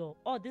is a door.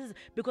 Oh, this is...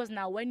 Because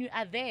now when you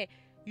are there,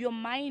 your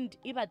mind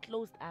even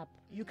closed up.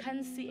 You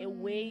can't see a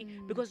way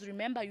because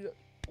remember you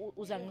all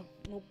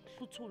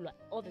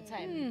the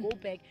time. You go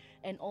back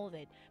and all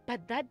that.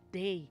 But that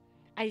day,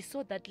 I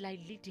saw that light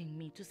leading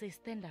me to say,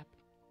 stand up.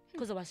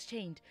 Because I was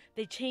chained.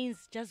 The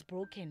chains just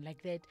broken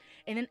like that.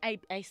 And then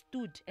I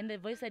stood and the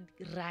voice said,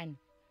 run.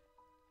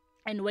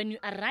 And when you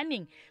are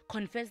running,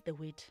 confess the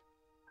word.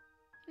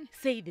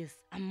 Say this,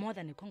 I'm more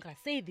than a conqueror.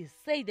 Say this,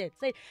 say that,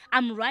 say.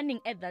 I'm running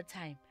at that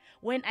time.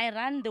 When I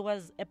ran, there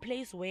was a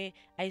place where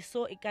I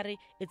saw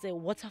it's a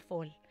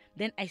waterfall.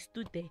 Then I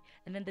stood there,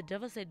 and then the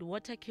devil said,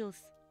 water kills.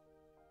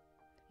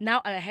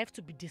 Now I have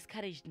to be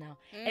discouraged now.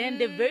 And then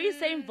the very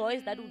same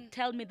voice that would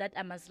tell me that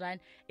I must run,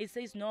 it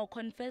says, no,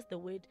 confess the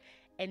word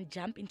and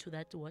jump into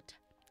that water.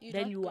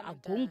 Then you are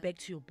going back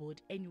to your boat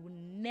and you will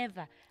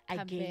never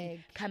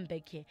again come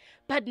back here.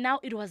 But now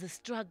it was a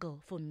struggle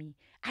for me.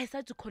 I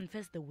started to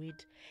confess the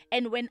word.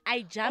 And when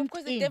I jumped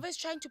because in, the devil is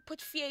trying to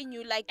put fear in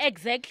you, like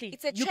exactly,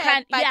 it's a you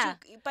trap, can't, but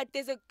but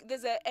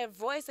there's a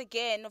voice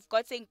again of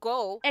God saying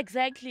go.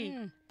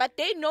 Exactly. But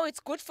they know it's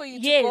good for you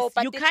to Yes, go.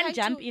 But you can't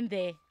jump in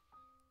there.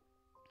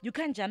 You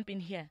can't jump in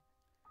here.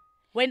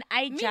 When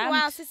I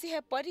Meanwhile, jumped, Sissy,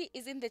 her body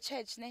is in the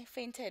church,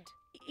 fainted.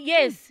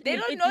 Yes. They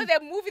don't know the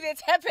movie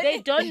that's happening. They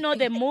don't know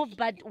the move,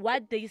 but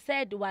what they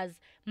said was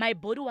my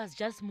body was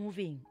just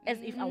moving as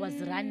if I was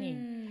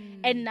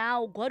running. And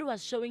now God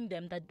was showing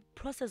them that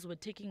process were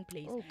taking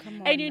place. Oh,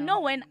 come on. And you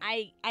know, when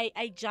I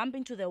jump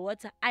into the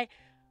water,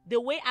 the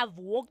way I've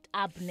walked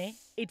up,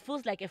 it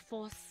feels like a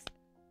force.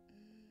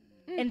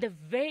 And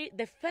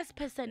the first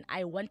person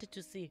I wanted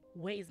to see,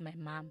 where is my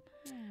mom?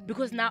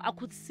 Because now I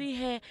could see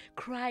her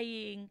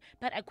crying,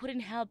 but I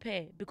couldn't help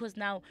her because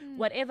now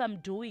whatever I'm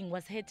doing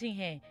was hurting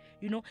her.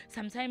 You know,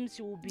 sometimes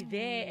she will be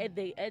there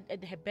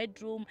at her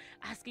bedroom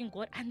asking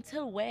God,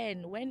 until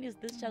when? When is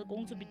this child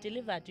going to be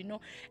delivered? You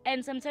know,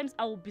 and sometimes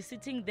I will be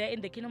sitting there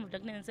in the kingdom of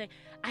darkness and say,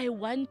 I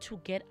want to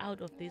get out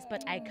of this,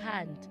 but I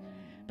can't.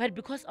 But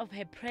because of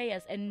her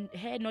prayers and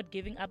her not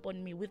giving up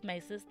on me with my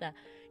sister,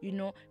 you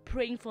know,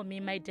 praying for me,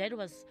 my dad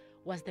was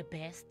the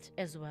best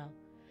as well.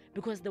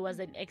 Because there was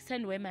an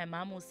extent where my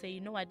mom will say, you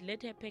know what,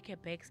 let her pack her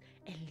bags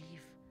and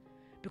leave.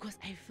 Because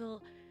I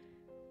feel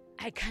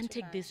I can't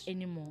take this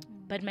anymore.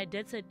 But my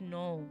dad said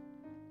no.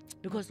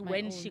 Because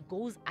when she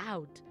goes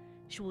out,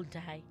 she will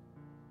die.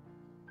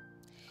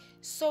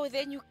 So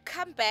then you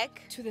come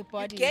back to the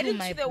body, you get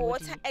into the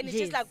water, and it's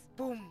just like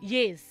boom.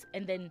 Yes,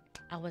 and then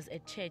I was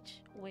at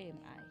church. Where am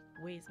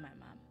I? Where is my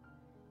mom?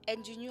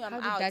 And you knew I'm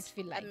out. How did that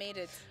feel like? I made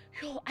it.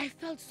 Yo, I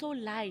felt so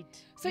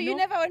light. So you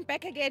never went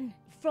back again?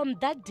 From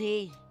that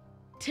day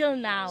till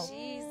now.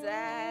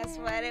 Jesus,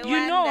 what a you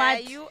wonder know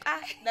what? You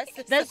are.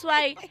 That's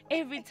why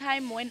every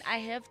time when I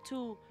have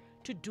to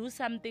do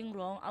something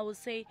wrong, I will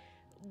say,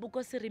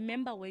 because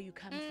remember where you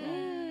come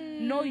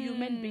from. No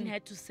human being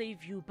had to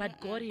save you,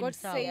 but God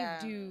himself. God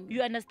saved you.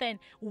 You understand?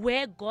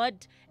 Where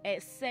God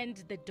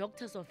sent the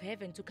doctors of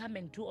heaven to come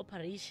and do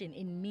operation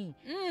in me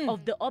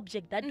of the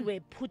object that were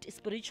put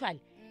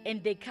spiritual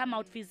and they come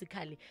out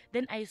physically.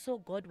 Then I saw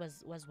God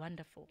was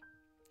wonderful.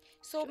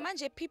 So,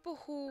 Manje, people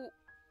who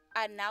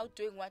are now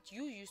doing what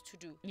you used to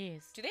do,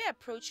 yes, do they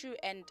approach you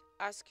and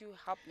ask you,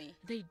 help me?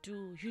 They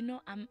do. You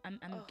know, I'm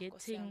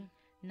getting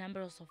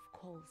numbers of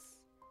calls.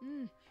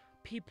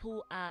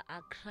 People are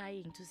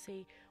crying to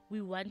say, we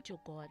want your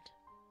God.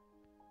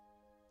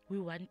 We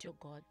want your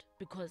God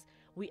because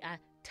we are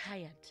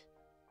tired.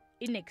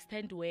 In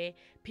extent where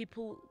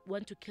people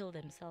want to kill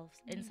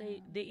themselves and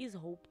say there is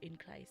hope in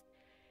Christ.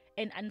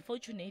 And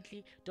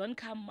unfortunately, don't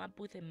come up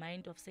with a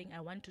mind of saying,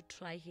 I want to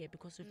try here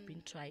because we've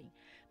been trying.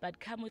 But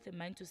come with a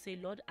mind to say,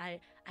 Lord, I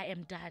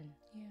am done.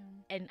 Yeah.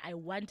 And I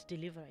want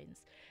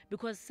deliverance.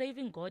 Because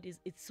saving God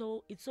it's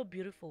so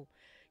beautiful.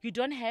 You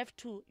don't have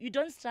to, you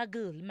don't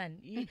struggle, man.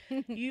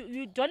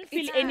 You don't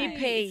feel any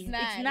pain.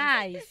 It's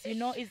nice. You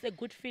know, it's a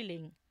good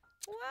feeling.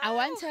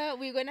 Wow.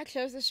 We're going to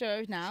close the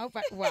show now,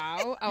 but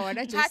wow, I want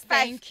to just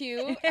thank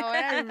you. I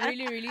want to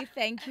really, really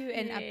thank you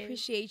and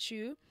appreciate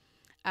you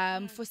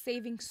for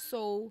saving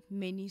so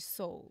many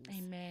souls.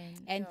 Amen.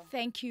 And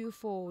thank you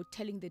for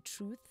telling the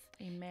truth.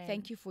 Amen.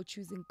 Thank you for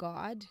choosing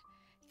God.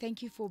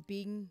 Thank you for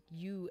being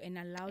you and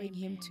allowing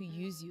him to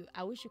use you.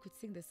 I wish you could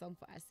sing the song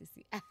for us,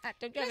 Sissy.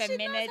 Don't you have a minute?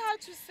 She knows how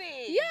to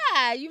sing.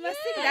 Yeah, you must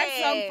sing that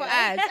song for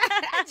us.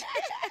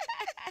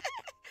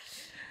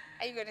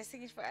 Are you going to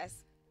sing it for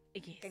us?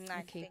 Yes.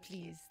 Okay,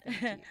 please.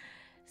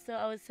 So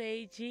I would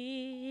say,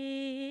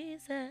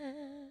 Jesus,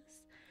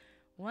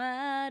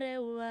 what a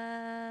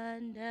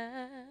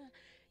wonder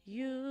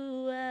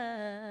you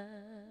are.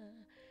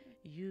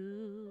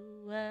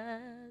 You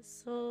are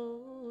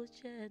so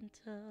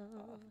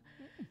gentle,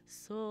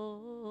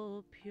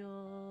 so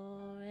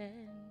pure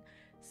and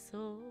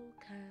so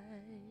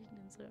kind.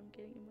 And so I'm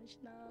getting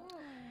emotional.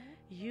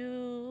 You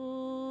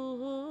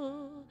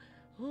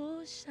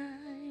who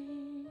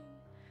shine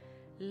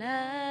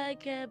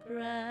like a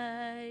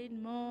bright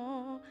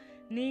morning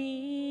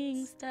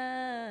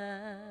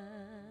star,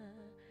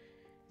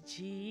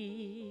 Jesus,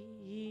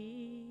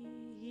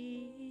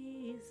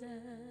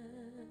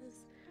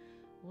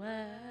 what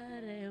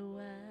a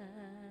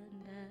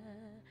wonder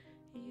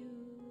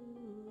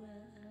you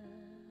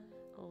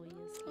are. Oh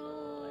yes,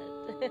 Lord.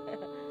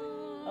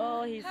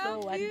 Oh, he's so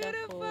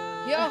wonderful.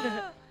 Yo.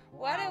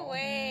 What a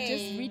way.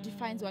 Just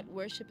redefines what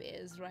worship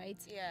is, right?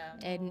 Yeah.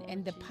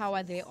 And the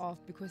power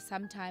thereof, because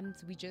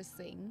sometimes we just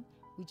sing,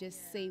 we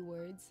just say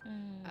words,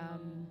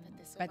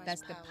 but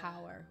that's the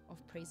power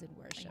of praise and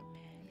worship.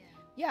 Amen.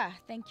 Yeah,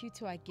 thank you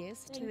to our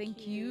guest.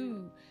 Thank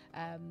you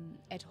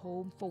at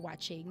home for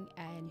watching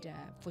and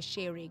for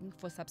sharing,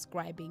 for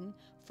subscribing,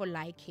 for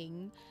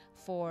liking,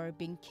 for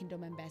being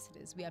Kingdom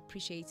ambassadors. We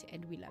appreciate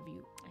and we love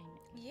you. Amen.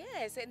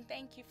 Yes, and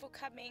thank you for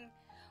coming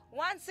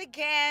once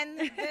again,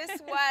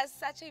 this was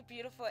such a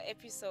beautiful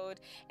episode,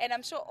 and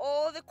I'm sure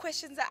all the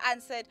questions are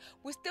answered.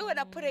 We're still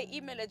gonna put her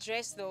email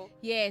address though.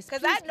 Yes,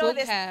 because I know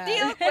there's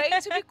still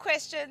going to be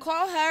questions.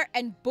 Call her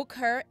and book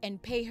her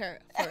and pay her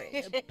for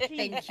it.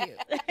 Thank you.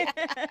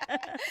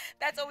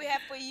 That's all we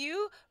have for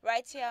you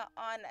right here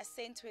on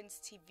Centtwinz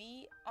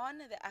TV on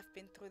the I've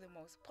Been Through the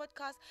Most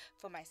podcast.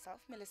 For myself,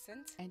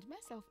 Millicent, and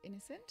myself,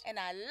 Innocent, and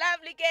our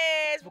lovely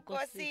guest,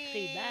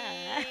 Vukosi.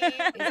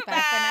 Vukosi.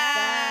 Bye for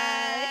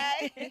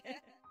now. Bye.